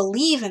 they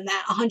believe in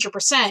that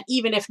 100%,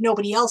 even if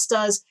nobody else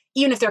does,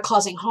 even if they're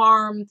causing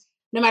harm,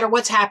 no matter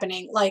what's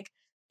happening. Like,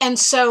 and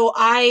so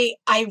I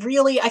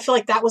feel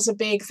like that was a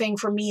big thing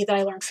for me that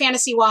I learned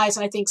fantasy wise.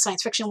 And I think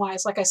science fiction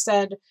wise, like I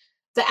said,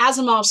 the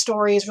Asimov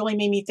stories really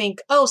made me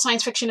think, oh,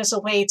 science fiction is a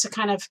way to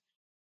kind of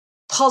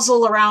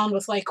puzzle around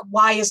with like,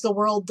 why is the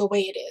world the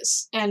way it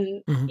is?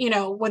 And, you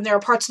know, when there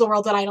are parts of the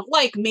world that I don't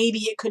like,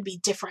 maybe it could be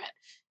different.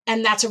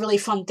 And that's a really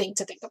fun thing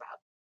to think about.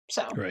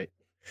 So, right.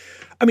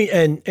 I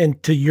mean,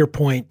 and to your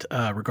point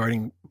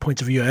regarding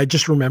points of view, I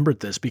just remembered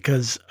this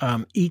because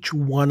each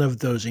one of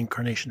those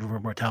Incarnation of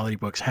Immortality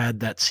books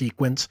had that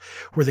sequence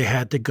where they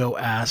had to go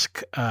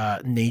ask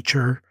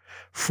nature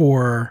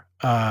for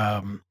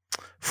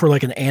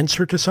like an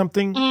answer to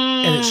something,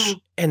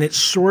 and it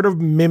sort of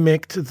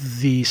mimicked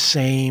the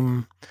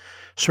same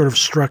sort of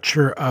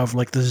structure of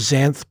like the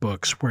Xanth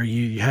books, where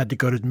you had to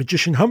go to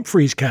Magician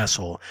Humphrey's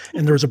castle,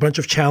 and there was a bunch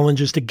of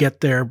challenges to get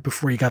there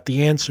before you got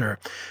the answer.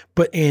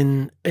 But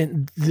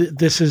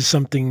this is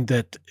something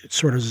that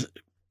sort of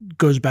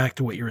goes back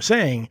to what you were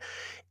saying.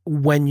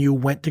 When you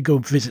went to go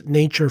visit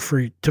nature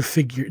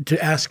to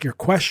ask your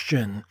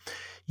question,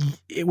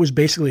 it was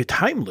basically a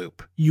time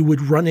loop. You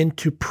would run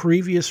into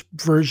previous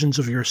versions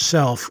of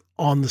yourself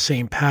on the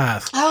same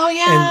path. Oh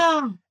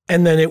yeah.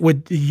 And then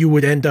you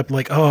would end up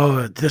like,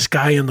 oh, this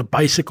guy on the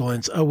bicycle, and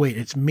it's, oh wait,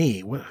 it's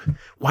me.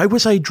 Why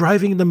was I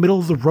driving in the middle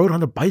of the road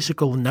on a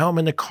bicycle and now I'm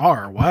in a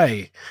car?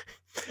 Why?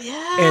 Yeah.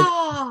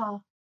 I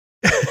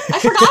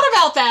forgot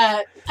about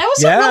that. There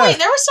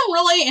was some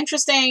really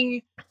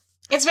interesting.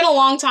 It's been a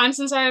long time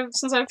since I've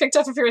picked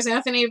up A Fierce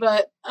Anthony,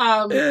 but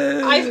but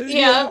I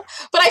feel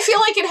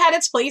like it had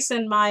its place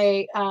in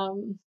my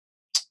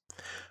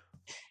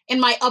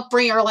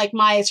upbringing, or like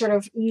my sort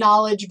of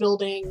knowledge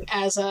building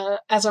as a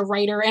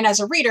writer and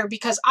as a reader,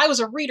 because I was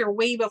a reader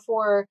way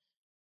before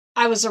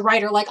I was a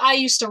writer. Like, I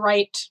used to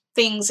write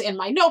things in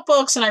my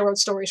notebooks, and I wrote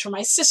stories for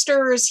my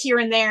sisters here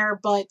and there,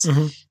 but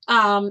and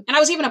I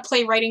was even a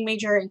playwriting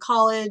major in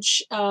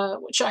college,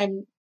 which I've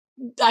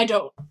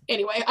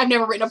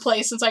never written a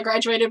play since I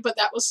graduated, but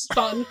that was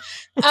fun.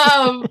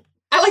 I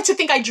like to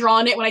think I draw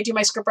on it when I do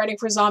my script writing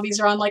for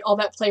Zombies Run, like all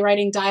that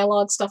playwriting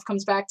dialogue stuff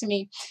comes back to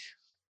me.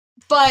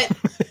 But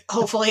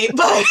hopefully,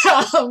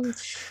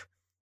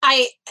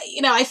 I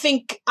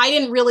think I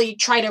didn't really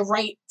try to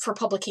write for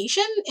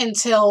publication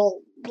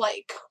until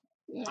like,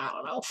 I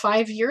don't know,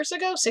 5 years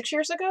ago. So,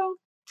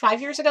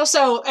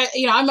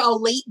 I'm a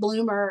late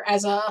bloomer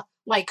as a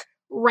like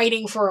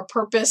writing for a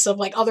purpose of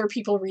like other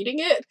people reading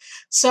it.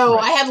 So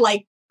I had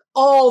like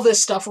all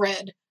this stuff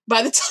read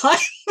by the time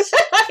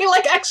I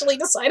like actually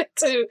decided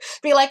to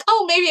be like,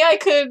 oh, maybe I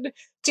could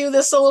do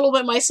this a little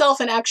bit myself,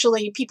 and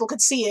actually people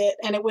could see it,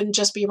 and it wouldn't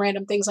just be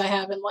random things I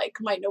have in like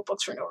my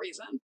notebooks for no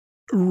reason.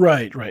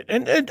 Right.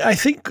 And I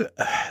think,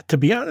 to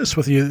be honest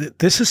with you,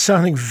 this is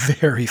sounding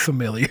very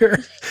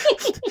familiar.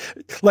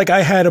 Like,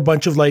 I had a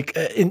bunch of like,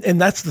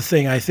 and that's the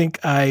thing. I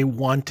think I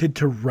wanted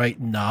to write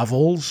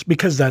novels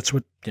because that's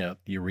what,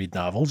 you read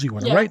novels, you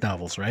want to write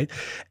novels, right?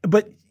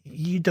 But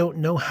you don't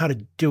know how to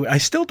do it. I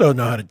still don't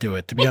know how to do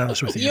it, to be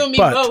honest with you. You and me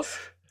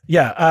both.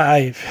 Yeah,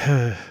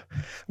 I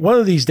one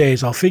of these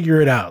days I'll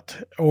figure it out,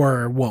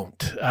 or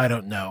won't. I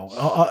don't know.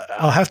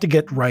 I'll have to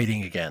get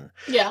writing again.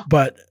 Yeah.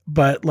 But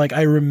like,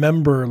 I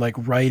remember like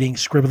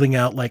scribbling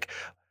out like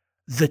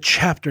the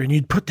chapter, and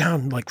you'd put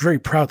down like very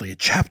proudly a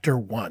chapter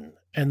 1,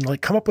 and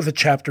like come up with a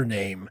chapter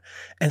name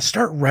and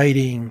start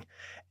writing,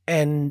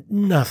 and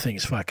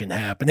nothing's fucking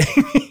happening.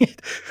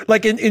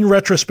 Like in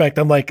retrospect,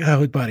 I'm like,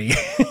 oh, buddy,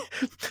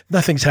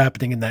 nothing's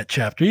happening in that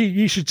chapter.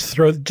 You should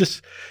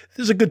this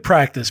is a good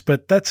practice,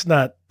 but that's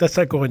not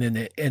going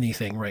into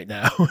anything right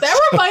now. That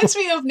reminds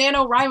me of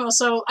NaNoWriMo.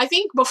 So I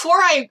think before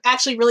I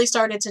actually really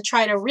started to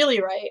try to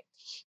really write,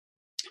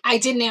 I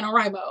did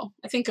NaNoWriMo.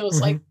 I think it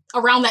was like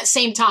around that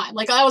same time.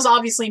 Like, that was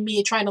obviously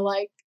me trying to,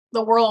 like,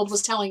 the world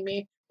was telling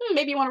me,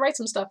 maybe you want to write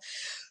some stuff.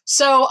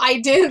 So I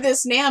did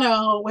this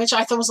Nano, which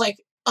I thought was like,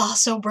 oh,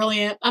 so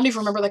brilliant. I don't even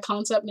remember the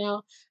concept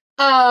now.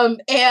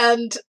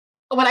 And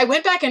when I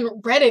went back and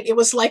read it, it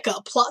was like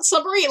a plot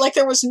summary. Like,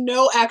 there was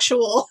no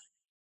actual,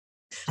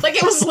 like,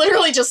 it was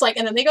literally just like,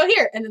 and then they go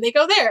here, and then they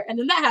go there, and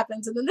then that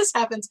happens, and then this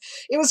happens.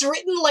 It was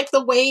written like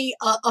the way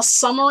a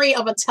summary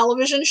of a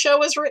television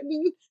show is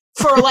written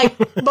for like,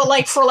 but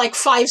like for like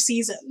 5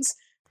 seasons,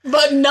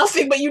 but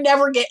you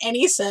never get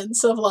any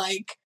sense of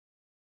like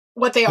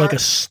what they are. Like a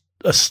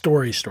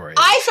story.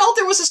 I felt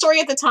there was a story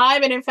at the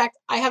time, and in fact,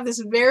 I have this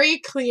very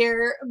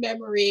clear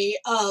memory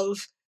of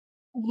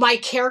my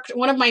character,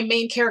 one of my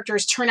main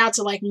characters, turn out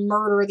to like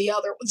murder the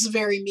other. It's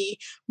very me,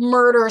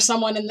 murder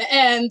someone in the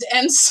end,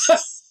 and so,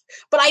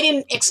 but I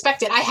didn't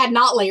expect it. I had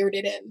not layered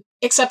it in,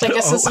 except I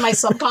guess this is my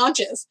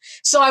subconscious.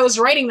 So I was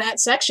writing that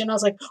section. I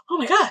was like, oh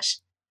my gosh,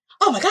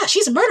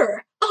 he's a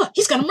murderer. Oh,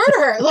 he's gonna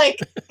murder her. Like,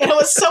 and it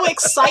was so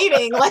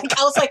exciting. Like,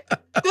 I was like,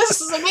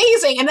 this is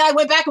amazing. And then I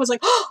went back and was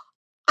like, oh,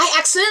 I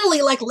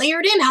accidentally like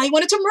layered in how he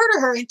wanted to murder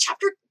her in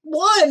chapter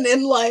 1,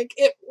 and like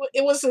it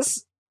was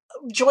this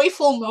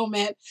joyful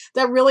moment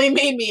that really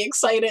made me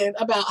excited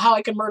about how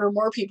I can murder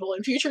more people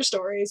in future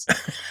stories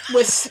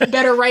with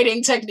better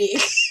writing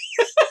technique.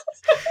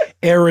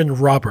 Aaron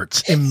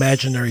Roberts,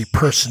 imaginary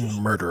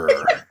person murderer.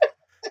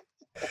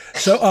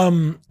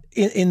 So,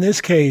 in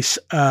this case,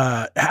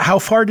 how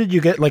far did you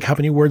get? Like, how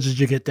many words did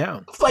you get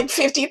down? Like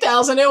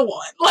 50,001.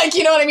 Like,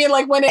 you know what I mean?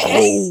 Like when it.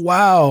 Oh,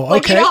 wow.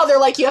 Like, okay. you know how they're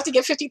like, you have to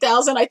get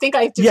 50,000. I think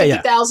I did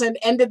 50,000,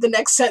 ended the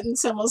next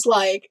sentence and was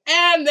like,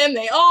 and then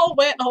they all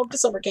went home to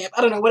summer camp.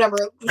 I don't know, whatever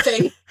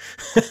thing.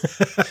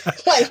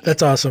 Like,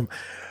 that's awesome.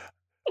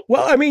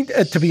 Well, I mean,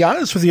 to be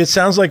honest with you, it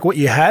sounds like what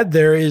you had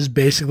there is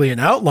basically an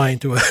outline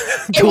to a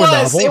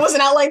novel. It was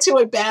an outline to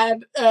a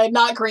bad,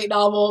 not great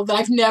novel that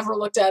I've never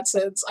looked at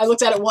since. I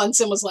looked at it once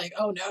and was like,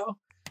 oh no.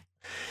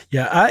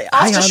 Yeah, I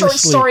honestly, short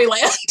story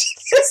land.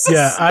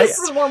 This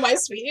is more my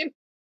speed.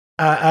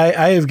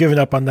 I have given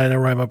up on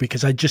NaNoWriMo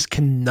because I just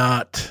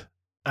cannot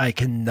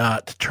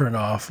turn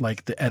off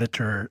like the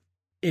editor.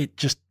 It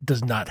just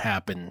does not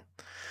happen.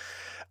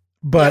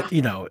 But,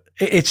 you know,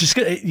 it's just,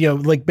 you know,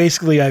 like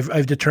basically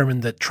I've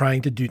determined that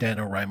trying to do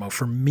NaNoWriMo,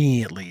 for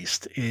me at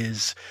least,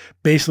 is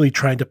basically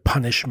trying to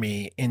punish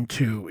me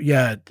into,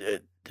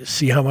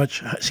 see how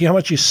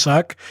much you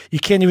suck. You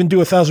can't even do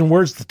 1,000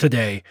 words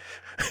today.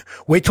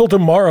 Wait till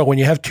tomorrow when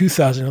you have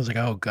 2,000. I was like,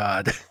 oh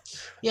God.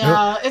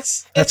 Yeah,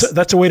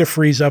 that's a way to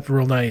freeze up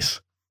real nice.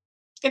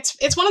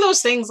 It's one of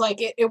those things, like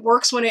it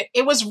works when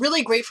it was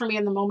really great for me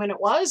in the moment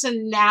it was,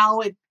 and now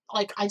it,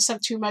 like, I just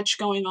have too much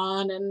going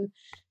on and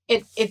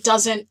it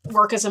doesn't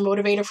work as a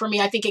motivator for me.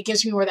 I think it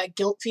gives me more that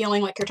guilt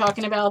feeling like you're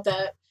talking about,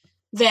 that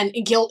then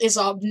guilt is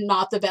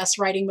not the best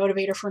writing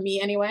motivator for me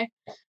anyway.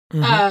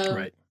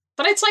 Right.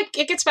 But it's like,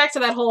 it gets back to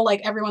that whole,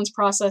 like, everyone's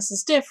process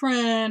is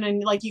different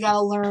and like you got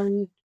to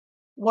learn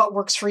what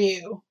works for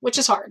you, which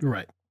is hard.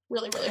 Right.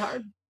 Really, really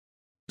hard.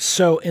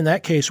 So in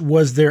that case,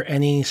 was there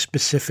any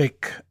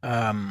specific,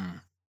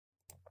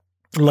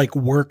 like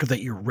work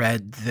that you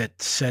read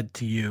that said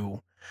to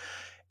you,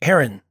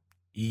 Aaron,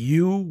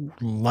 you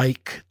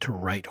like to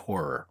write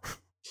horror?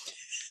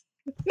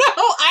 No,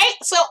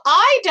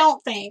 I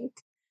don't think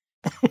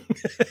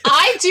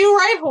I do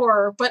write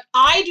horror, but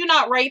I do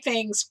not write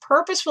things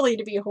purposefully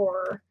to be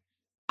horror.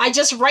 I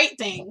just write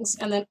things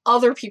and then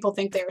other people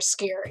think they're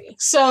scary.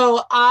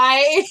 So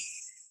I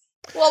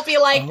will be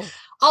like,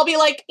 I'll be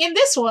like, in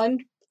this one,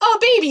 a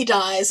baby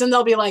dies, and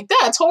they'll be like,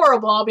 that's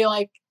horrible. I'll be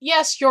like,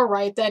 yes, you're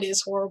right, that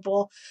is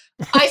horrible.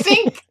 I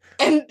think,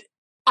 and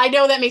I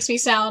know that makes me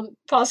sound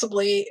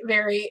possibly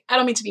very, I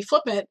don't mean to be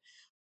flippant,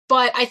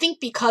 but I think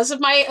because of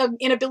my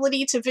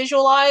inability to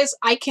visualize,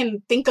 I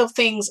can think of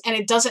things and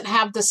it doesn't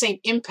have the same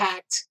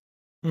impact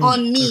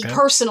on me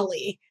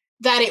personally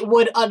that it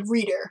would a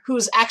reader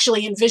who's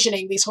actually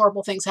envisioning these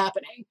horrible things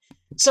happening.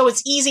 So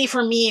it's easy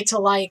for me to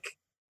like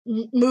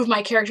move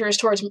my characters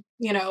towards,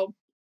 you know,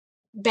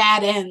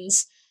 bad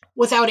ends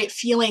without it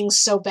feeling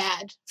so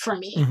bad for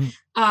me.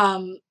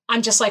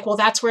 I'm just like, well,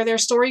 that's where their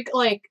story,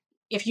 like,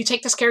 if you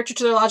take this character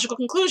to their logical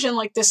conclusion,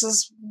 like, this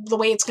is the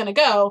way it's going to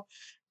go.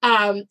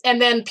 And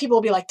then people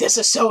will be like, this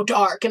is so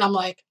dark. And I'm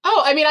like,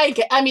 oh, I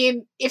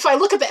mean, if I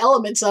look at the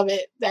elements of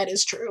it, that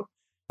is true.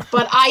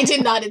 But I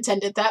did not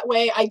intend it that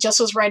way. I just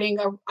was writing,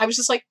 I was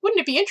just like, wouldn't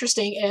it be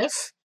interesting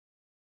if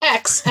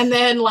X? And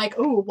then like,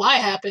 ooh, Y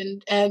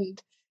happened. And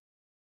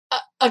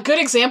a good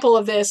example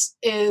of this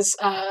is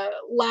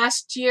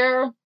last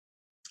year,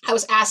 I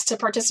was asked to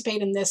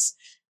participate in this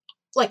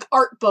like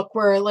art book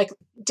where like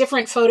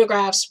different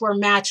photographs were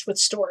matched with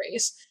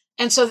stories.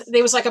 And so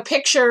there was like a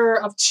picture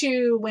of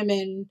two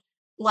women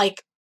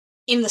like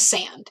in the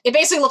sand. It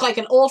basically looked like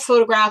an old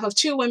photograph of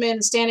two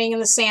women standing in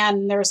the sand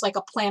and there was like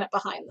a planet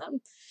behind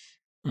them.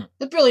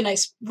 It's really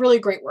nice, really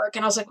great work.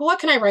 And I was like, well, what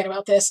can I write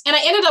about this? And I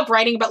ended up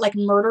writing about like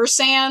murder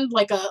sand,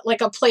 like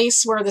a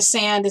place where the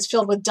sand is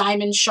filled with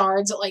diamond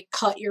shards that like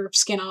cut your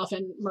skin off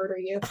and murder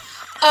you.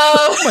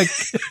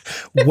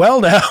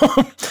 Well, now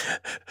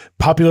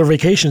popular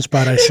vacation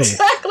spot, I see.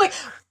 Exactly.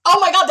 Oh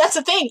my God, that's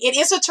the thing. It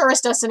is a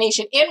tourist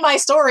destination. In my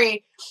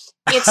story,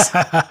 it's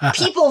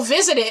people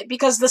visit it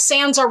because the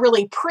sands are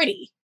really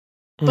pretty,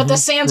 but the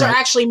sands are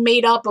actually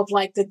made up of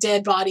like the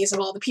dead bodies of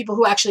all the people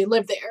who actually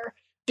live there.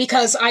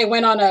 Because I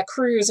went on a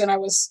cruise and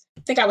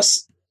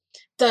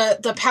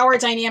the power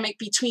dynamic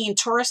between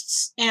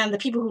tourists and the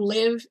people who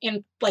live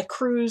in like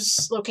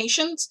cruise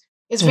locations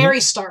is very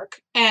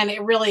stark. And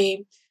it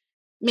really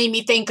made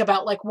me think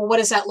about like, well, what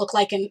does that look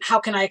like? And how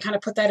can I kind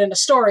of put that in a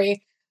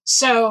story?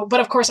 So, but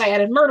of course I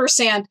added murder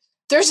sand.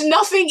 There's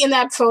nothing in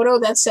that photo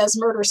that says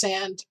murder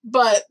sand,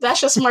 but that's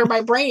just where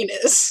my brain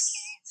is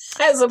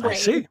as a brain. I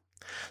see.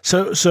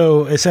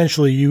 So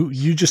essentially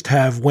you just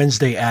have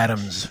Wednesday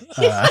Addams,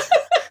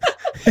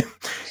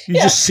 You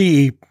just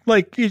see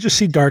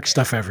dark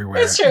stuff everywhere.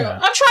 It's true. Yeah.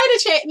 I'm trying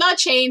to not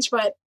change,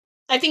 but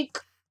I think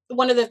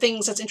one of the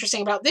things that's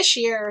interesting about this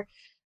year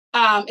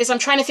is I'm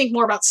trying to think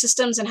more about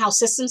systems and how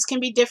systems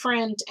can be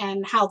different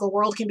and how the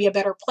world can be a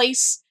better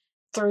place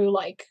through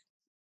like,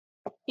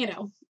 you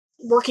know,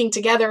 working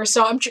together.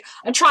 So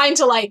I'm trying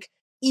to like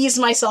ease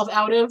myself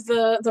out of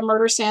the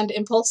murder sand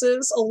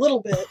impulses a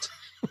little bit.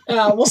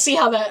 We'll see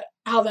how that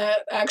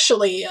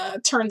actually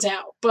turns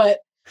out, but.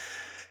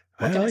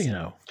 Well, you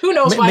know, who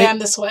knows why I'm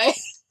this way?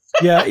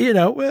 Yeah, you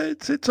know,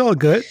 it's all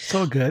good. It's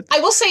all good. I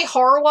will say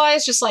horror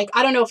wise, just like,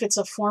 I don't know if it's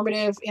a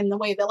formative in the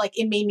way that like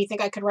it made me think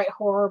I could write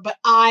horror, but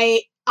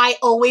I I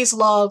always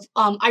love,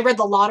 I read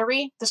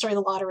the story of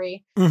The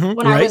Lottery,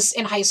 when I was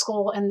in high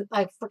school, and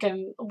I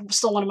freaking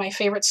still one of my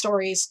favorite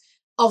stories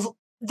of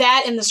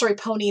that, and the story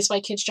Ponies by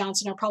Kij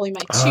Johnson are probably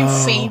my two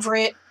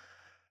favorite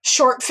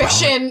short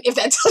fiction, if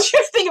that tells you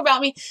anything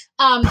about me.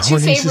 Two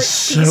favorite pieces.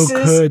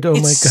 So good. Oh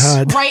my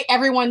God. Right,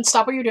 everyone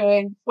stop what you're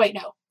doing. Wait,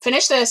 no.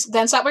 Finish this,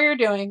 then stop what you're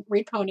doing.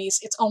 Read Ponies.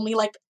 It's only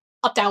like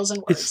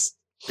 1,000 words.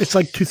 It's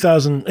like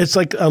 2,000. It's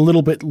like a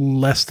little bit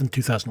less than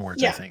 2,000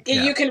 words, I think.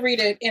 Yeah, you can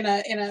read it in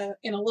a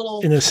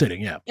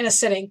sitting, In a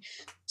sitting.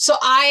 So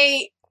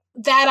I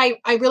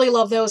really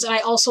love those, and I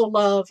also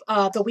love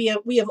the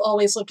We Have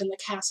Always Lived in the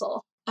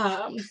Castle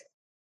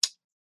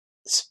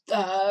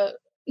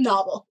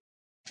novel.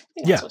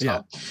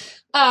 Yeah.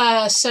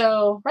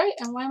 So right,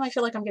 and why am I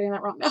feel like I'm getting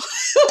that wrong now?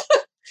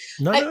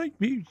 No,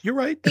 you're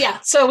right. Yeah,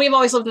 so We've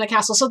Always Lived in the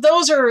Castle. So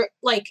those are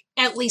like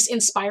at least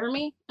inspire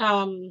me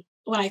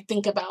when I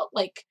think about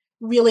like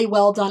really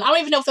well done. I don't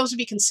even know if those would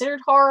be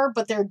considered horror,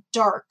 but they're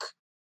dark.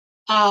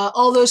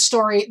 All those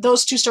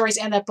two stories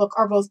and that book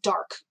are both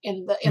dark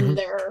in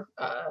their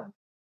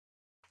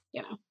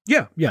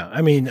Yeah.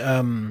 I mean,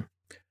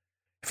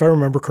 if I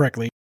remember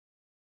correctly,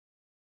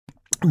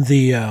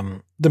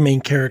 the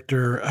main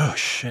character, oh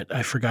shit,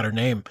 I forgot her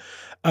name.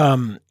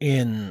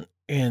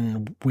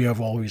 In We Have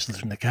Always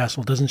Lived in the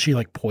Castle, doesn't she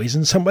like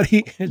poison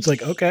somebody? It's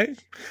like, okay.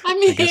 I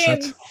mean,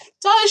 does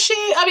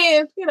she? I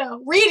mean,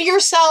 read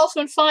yourself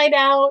and find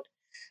out.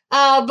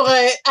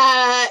 But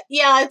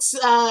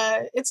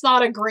it's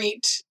not a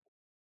great.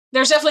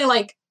 There's definitely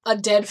like a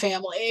dead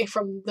family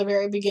from the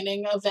very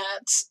beginning of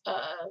that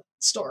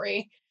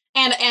story,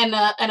 and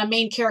a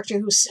main character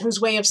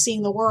whose way of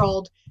seeing the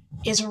world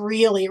is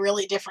really,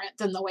 really different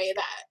than the way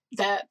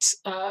that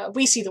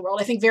we see the world.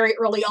 I think very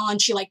early on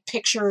she like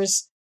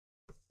pictures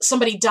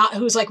somebody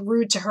who's like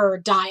rude to her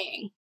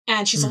dying,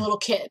 and she's a little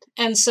kid,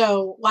 and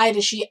so why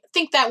does she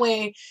think that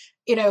way?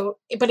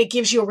 But it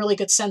gives you a really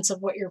good sense of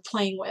what you're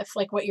playing with,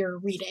 like what you're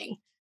reading,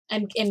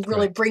 and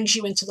really brings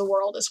you into the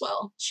world as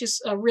well.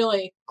 She's a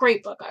really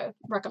great book. I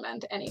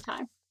recommend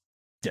anytime.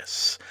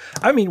 Yes.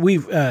 I mean,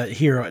 we've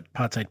here at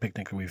Podside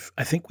Picnic,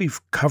 I think we've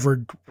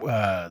covered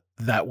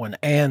that one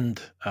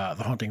and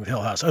The Haunting of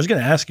Hill House. I was going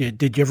to ask you,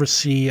 did you ever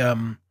see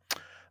the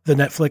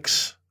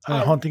Netflix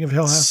Haunting of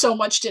Hill House? So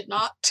much did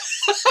not.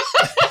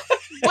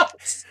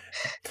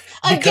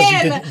 Because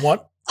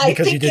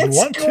you didn't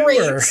want to,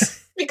 or?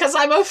 Because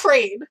I'm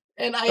afraid,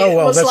 and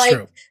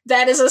true.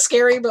 That is a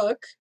scary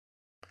book.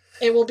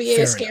 It will be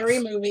Fair a scary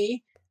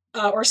movie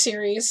or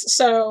series.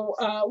 So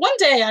one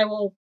day I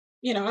will,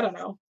 I don't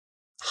know,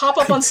 hop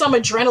up on some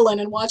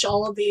adrenaline and watch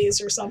all of these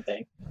or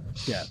something.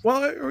 Yeah.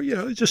 Well, or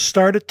just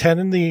start at 10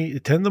 in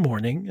the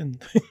morning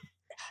and.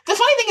 The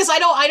funny thing is,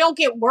 I don't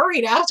get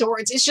worried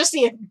afterwards. It's just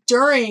the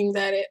during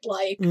that it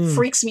like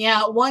freaks me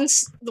out.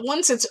 Once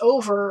it's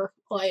over,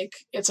 like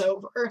it's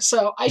over.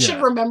 So I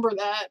should remember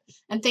that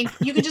and think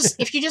you could just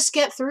if you just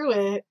get through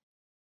it,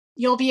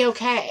 you'll be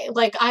okay.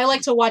 Like I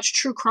like to watch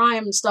true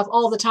crime stuff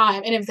all the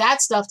time, and if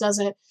that stuff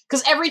doesn't,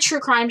 because every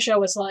true crime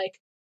show is like,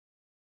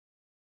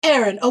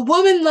 Aaron, a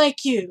woman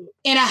like you,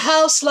 in a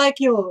house like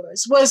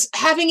yours, was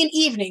having an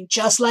evening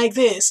just like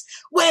this,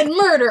 when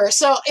murder.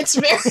 So it's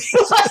very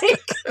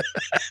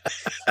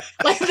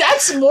like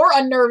that's more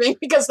unnerving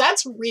because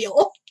that's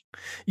real.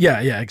 Yeah,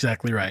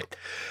 exactly right.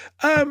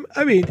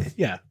 I mean,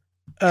 yeah.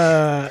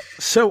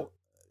 So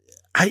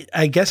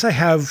I guess I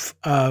have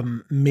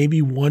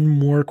maybe one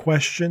more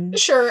question.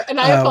 Sure,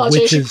 and I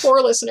apologize, you poor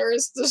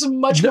listeners. There's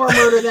much more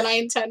murder than I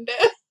intended.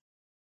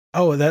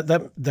 Oh,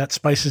 that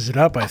spices it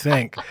up, I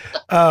think.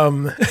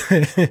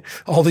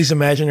 All these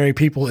imaginary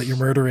people that you're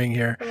murdering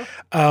here.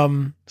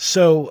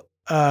 So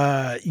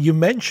you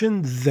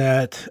mentioned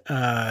that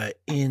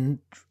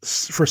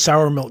for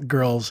Sour Milk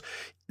Girls,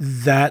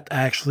 that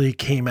actually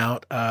came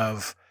out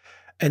of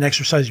an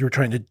exercise you were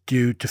trying to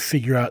do to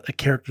figure out a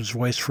character's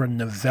voice for a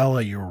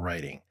novella you were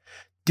writing.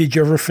 Did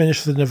you ever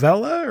finish the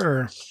novella,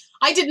 or?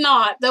 I did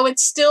not, though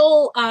it's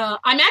still,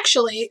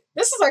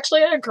 this is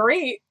actually a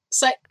great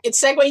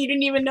segue you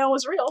didn't even know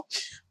was real.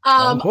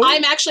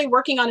 I'm actually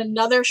working on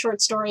another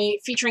short story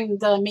featuring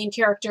the main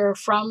character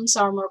from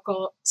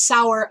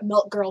Sour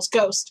Milk Girls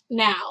Ghost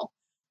now.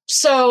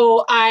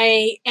 So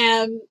I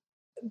am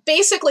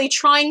basically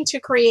trying to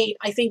create,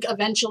 I think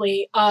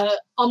eventually,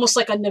 almost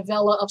like a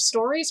novella of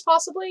stories,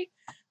 possibly.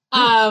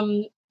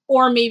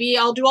 Or maybe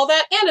I'll do all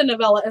that and a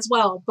novella as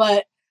well.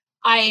 But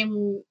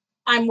I'm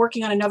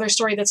working on another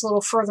story that's a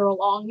little further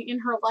along in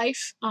her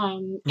life,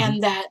 and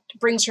that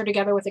brings her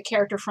together with a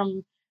character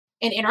from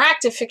an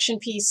interactive fiction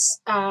piece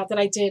that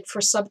I did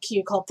for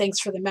SubQ called Thanks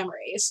for the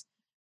Memories.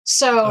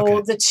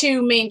 So the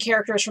two main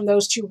characters from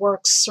those two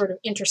works sort of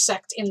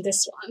intersect in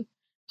this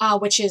one,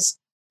 which is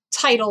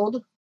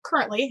titled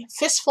currently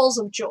Fistfuls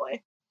of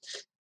Joy.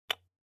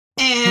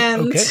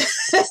 And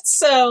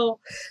so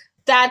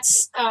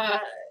that's...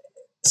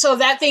 So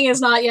that thing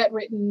is not yet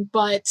written,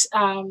 but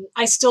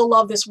I still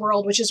love this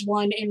world, which is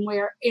one in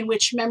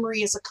which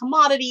memory is a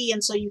commodity,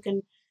 and so you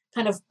can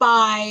kind of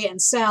buy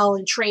and sell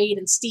and trade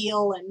and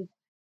steal and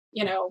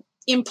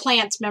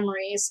implant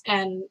memories.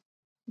 And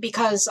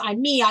because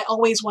I'm me, I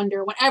always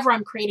wonder whenever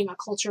I'm creating a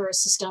culture or a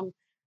system,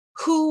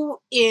 who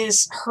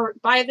is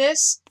hurt by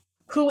this?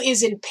 Who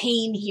is in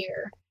pain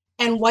here?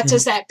 And what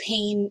does that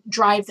pain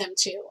drive them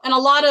to? And a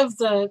lot of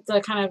the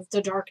kind of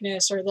the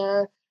darkness or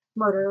the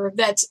murder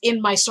that's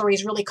in my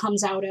stories really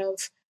comes out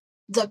of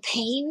the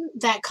pain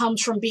that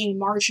comes from being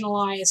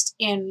marginalized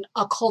in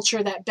a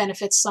culture that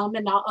benefits some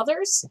and not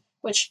others,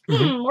 which,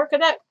 where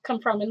could that come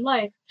from in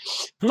life?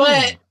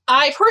 But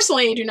I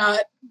personally do not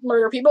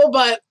murder people,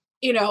 but,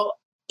 you know,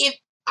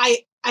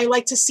 I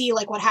like to see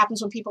like what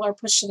happens when people are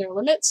pushed to their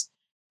limits.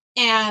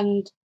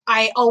 And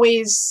I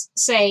always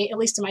say, at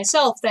least to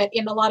myself, that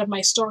in a lot of my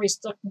stories,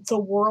 the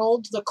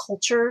world, the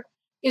culture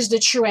is the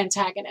true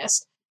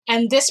antagonist.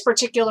 And this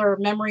particular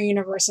memory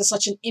universe is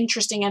such an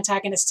interesting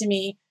antagonist to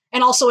me.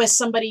 And also as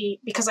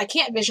somebody, because I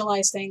can't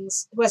visualize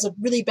things, who has a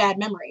really bad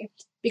memory,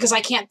 because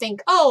I can't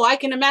think, oh, I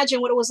can imagine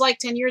what it was like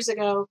 10 years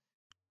ago.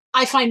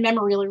 I find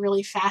memory really,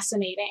 really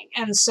fascinating.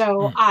 And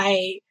so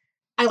I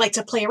like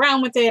to play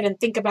around with it and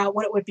think about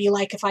what it would be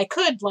like if I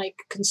could like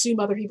consume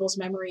other people's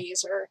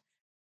memories, or,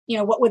 you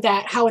know,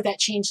 how would that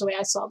change the way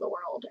I saw the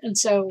world? And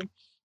so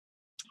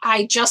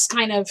I just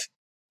kind of,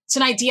 it's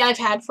an idea I've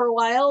had for a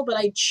while, but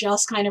I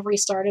just kind of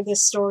restarted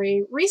this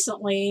story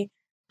recently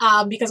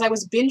because I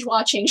was binge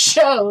watching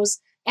shows,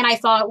 and I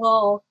thought,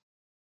 well,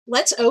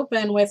 let's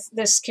open with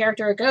this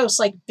character, a ghost,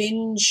 like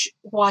binge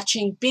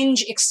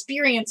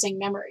experiencing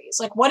memories.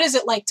 Like, what is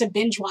it like to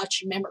binge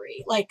watch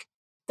memory? Like,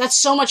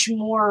 that's so much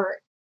more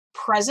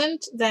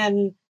present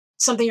than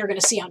something you're going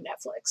to see on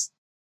Netflix.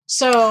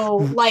 So,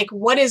 like,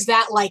 what is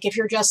that like if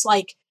you're just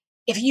like,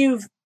 if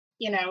you've,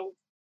 you know,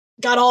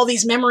 got all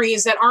these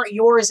memories that aren't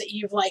yours that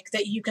you've like,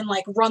 that you can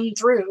like run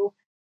through,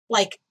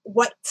 like,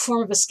 what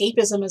form of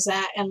escapism is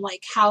that? And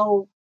like,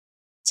 how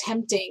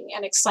tempting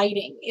and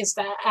exciting is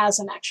that as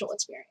an actual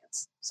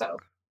experience? So,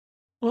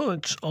 well,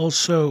 it's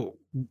also,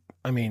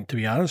 I mean, to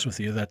be honest with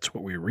you, that's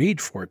what we read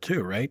for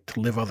too, right?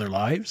 To live other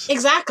lives.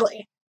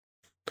 Exactly.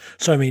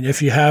 So, I mean,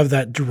 if you have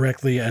that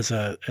directly as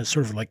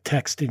sort of like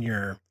text in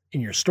your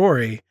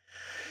story,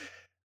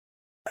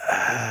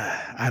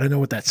 I don't know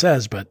what that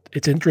says, but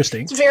it's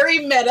interesting. It's very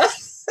meta.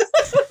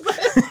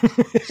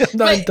 I'm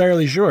not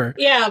entirely sure.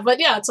 Yeah, but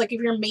yeah, it's like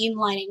if you're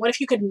mainlining, what if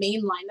you could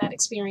mainline that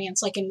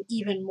experience like in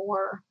even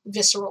more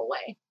visceral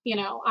way? You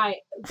know,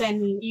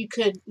 then you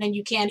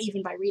can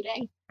even by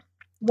reading.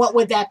 What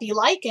would that be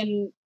like?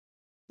 And,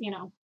 you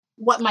know,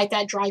 what might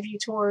that drive you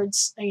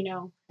towards? You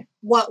know,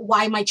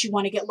 why might you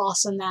want to get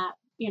lost in that?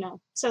 You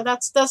know, so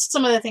that's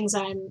some of the things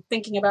that I'm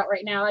thinking about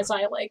right now as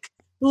I like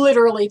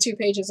literally 2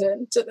 pages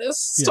into this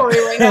story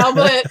right now,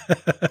 but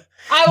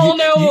I will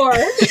know more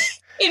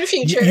in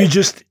future.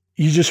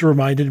 You just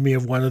reminded me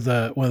of one of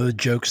the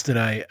jokes that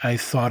I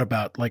thought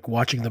about, like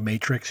watching The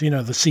Matrix. You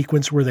know, the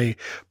sequence where they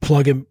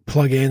plug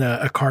in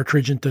a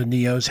cartridge into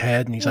Neo's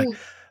head, and he's like,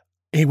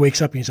 he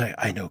wakes up and he's like,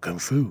 I know Kung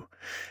Fu.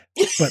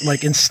 But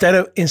like instead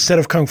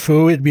of Kung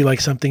Fu, it'd be like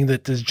something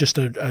that is just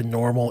a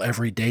normal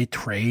everyday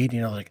trade.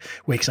 You know, like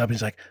wakes up and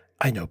he's like,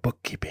 I know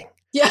bookkeeping.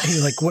 Yeah. And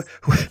you're like,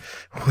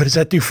 what does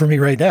that do for me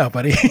right now,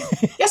 buddy?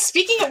 Yeah.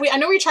 Speaking of, I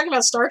know we were talking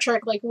about Star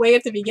Trek, like way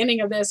at the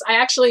beginning of this. I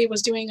actually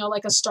was doing a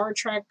Star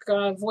Trek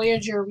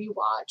Voyager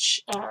rewatch.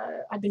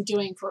 I've been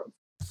doing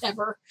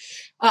forever.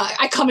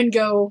 I come and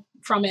go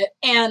from it.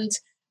 And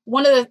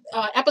one of the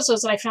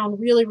episodes that I found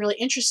really, really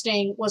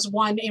interesting was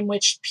one in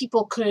which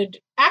people could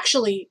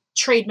actually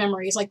trade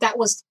memories. Like that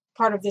was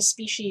part of this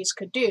species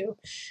could do.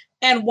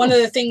 And one of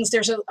the things,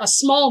 there's a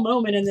small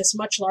moment in this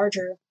much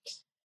larger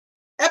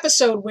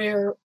episode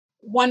where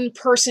one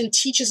person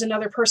teaches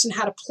another person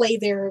how to play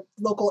their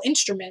local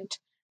instrument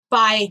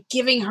by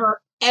giving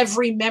her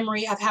every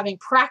memory of having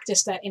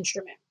practiced that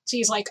instrument. So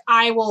he's like,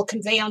 I will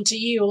convey unto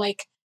you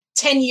like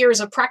 10 years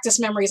of practice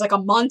memories, like a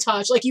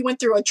montage, like you went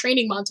through a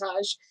training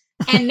montage,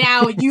 and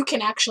now you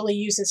can actually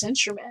use this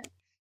instrument.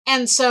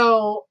 And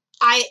so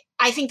I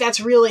think that's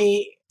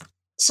really,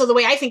 so the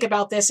way I think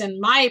about this in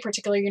my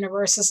particular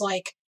universe is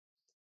like,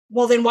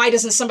 well, then why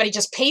doesn't somebody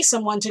just pay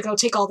someone to go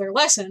take all their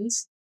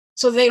lessons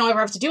so they don't ever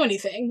have to do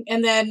anything,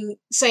 and then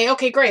say,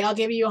 okay, great, I'll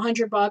give you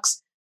 $100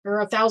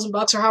 or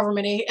 $1,000 or however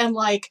many, and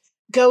like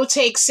go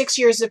take 6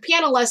 years of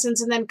piano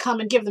lessons and then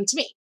come and give them to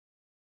me.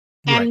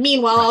 And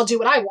meanwhile, I'll do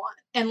what I want.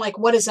 And like,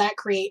 what does that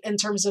create in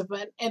terms of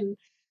an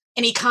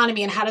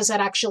economy, and how does that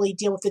actually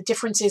deal with the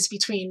differences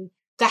between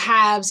the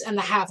haves and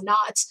the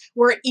have-nots,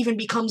 where it even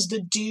becomes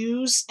the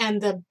do's and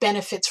the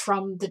benefits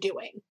from the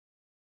doing?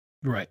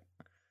 Right.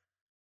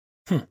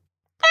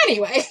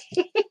 Anyway.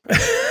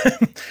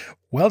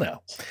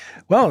 Well,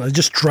 I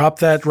just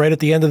dropped that right at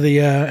the end of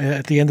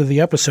the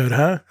episode,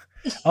 huh?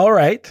 All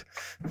right.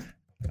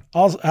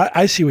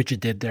 I see what you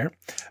did there.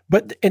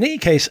 But in any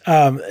case,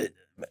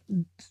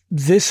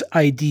 this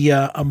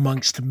idea,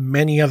 amongst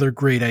many other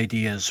great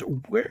ideas,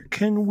 where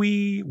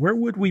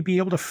would we be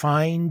able to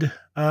find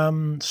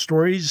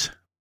stories?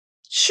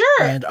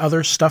 Sure. And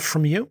other stuff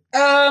from you?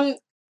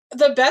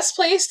 The best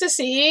place to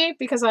see,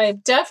 because I'm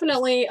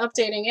definitely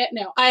updating it.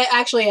 No, I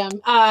actually am.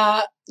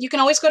 You can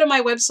always go to my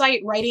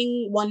website,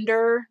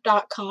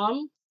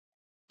 writingwonder.com.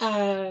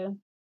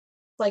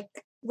 like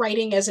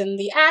writing as in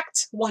the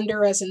act,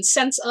 wonder as in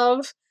sense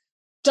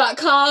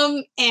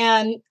of.com.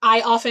 And I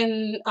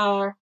often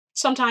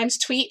sometimes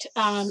tweet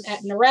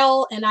at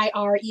Narelle,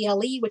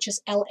 Nirele, which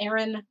is L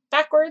Aaron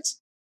backwards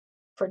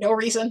for no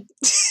reason.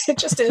 It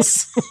just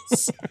is.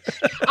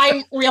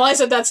 I realize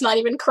that that's not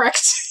even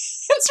correct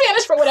in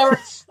Spanish, but whatever.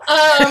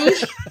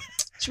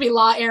 Should be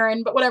La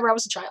Aaron, but whatever. I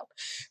was a child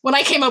when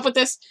I came up with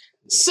this.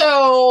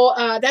 So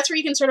that's where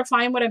you can sort of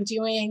find what I'm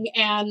doing.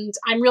 And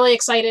I'm really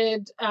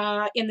excited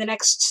in the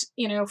next,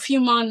 few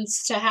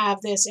months to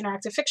have this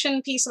interactive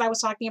fiction piece that I was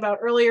talking about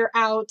earlier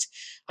out.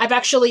 I've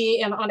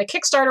actually am on a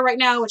Kickstarter right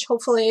now, which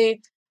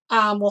hopefully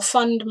will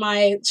fund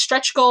my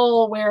stretch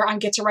goal where I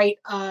get to write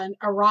an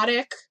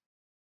erotic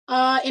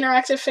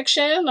interactive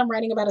fiction. I'm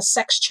writing about a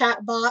sex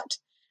chat bot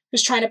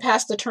who's trying to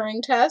pass the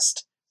Turing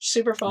test.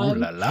 Super fun. Ooh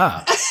la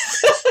la.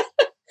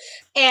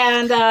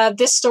 And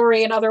this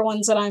story and other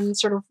ones that I'm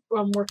sort of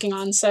working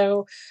on.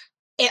 So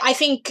I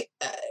think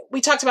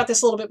we talked about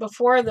this a little bit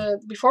before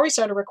we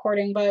started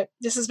recording, but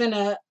this has been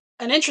an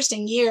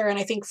interesting year. And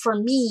I think for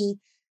me,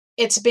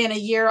 it's been a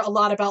year a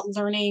lot about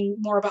learning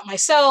more about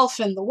myself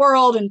and the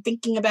world and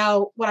thinking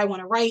about what I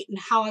want to write and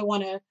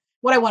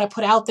what I want to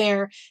put out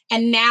there.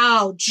 And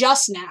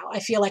just now,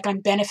 I feel like I'm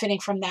benefiting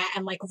from that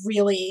and like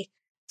really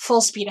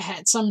full speed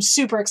ahead. So I'm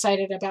super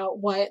excited about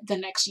what the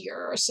next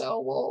year or so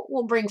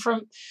will bring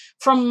from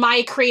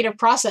my creative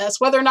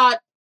process. Whether or not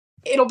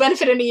it'll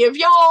benefit any of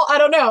y'all, I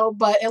don't know,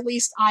 but at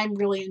least I'm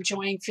really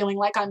enjoying feeling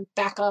like I'm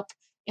back up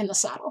in the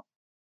saddle.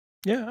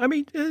 Yeah, I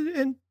mean,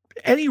 and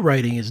any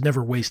writing is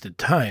never wasted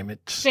time.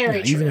 It's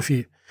very true.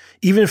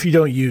 Even if you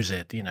don't use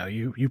it,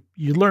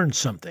 you learn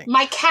something.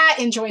 My cat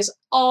enjoys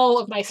all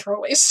of my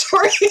throwaway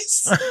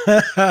stories.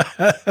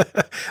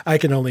 I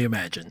can only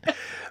imagine.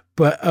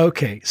 But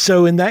okay,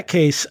 so in that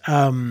case,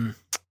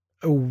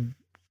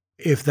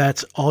 if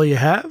that's all you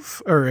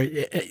have, or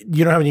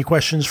you don't have any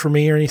questions for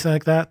me or anything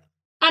like that?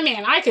 I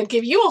mean, I could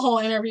give you a whole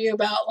interview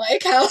about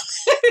like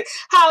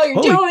how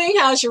you're doing,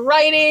 how's your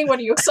writing, what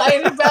are you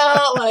excited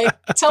about? Like,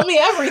 tell me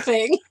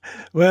everything.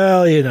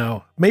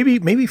 Well,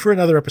 maybe for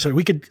another episode,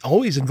 we could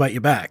always invite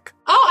you back.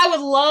 Oh, I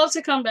would love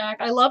to come back.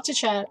 I love to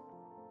chat.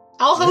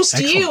 I'll host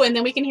you, and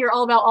then we can hear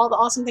all about all the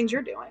awesome things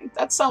you're doing.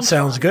 That sounds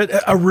fun. Good.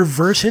 A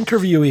reverse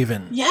interview,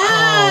 even.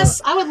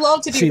 Yes, I would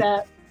love to do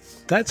that.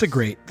 That's I'm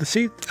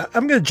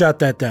going to jot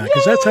that down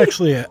because that's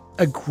actually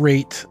a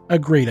great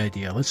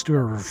idea. Let's do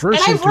a reverse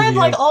interview. And I've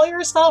read all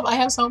your stuff. I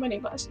have so many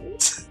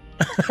questions.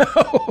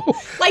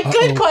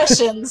 Good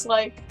questions.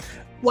 Like,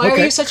 why are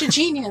you such a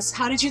genius?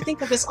 How did you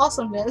think of this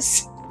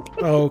awesomeness?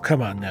 Oh,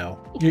 come on now.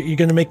 You're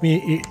going to make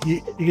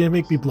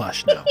me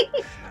blush now.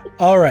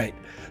 All right.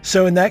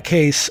 So in that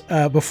case,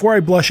 before I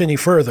blush any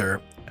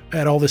further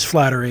at all this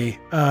flattery,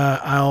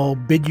 I'll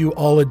bid you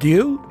all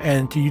adieu.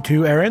 And to you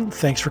too, Erin,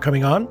 thanks for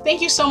coming on.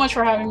 Thank you so much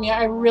for having me.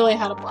 I really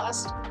had a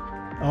blast.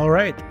 All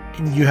right.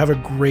 And you have a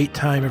great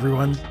time,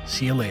 everyone.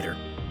 See you later.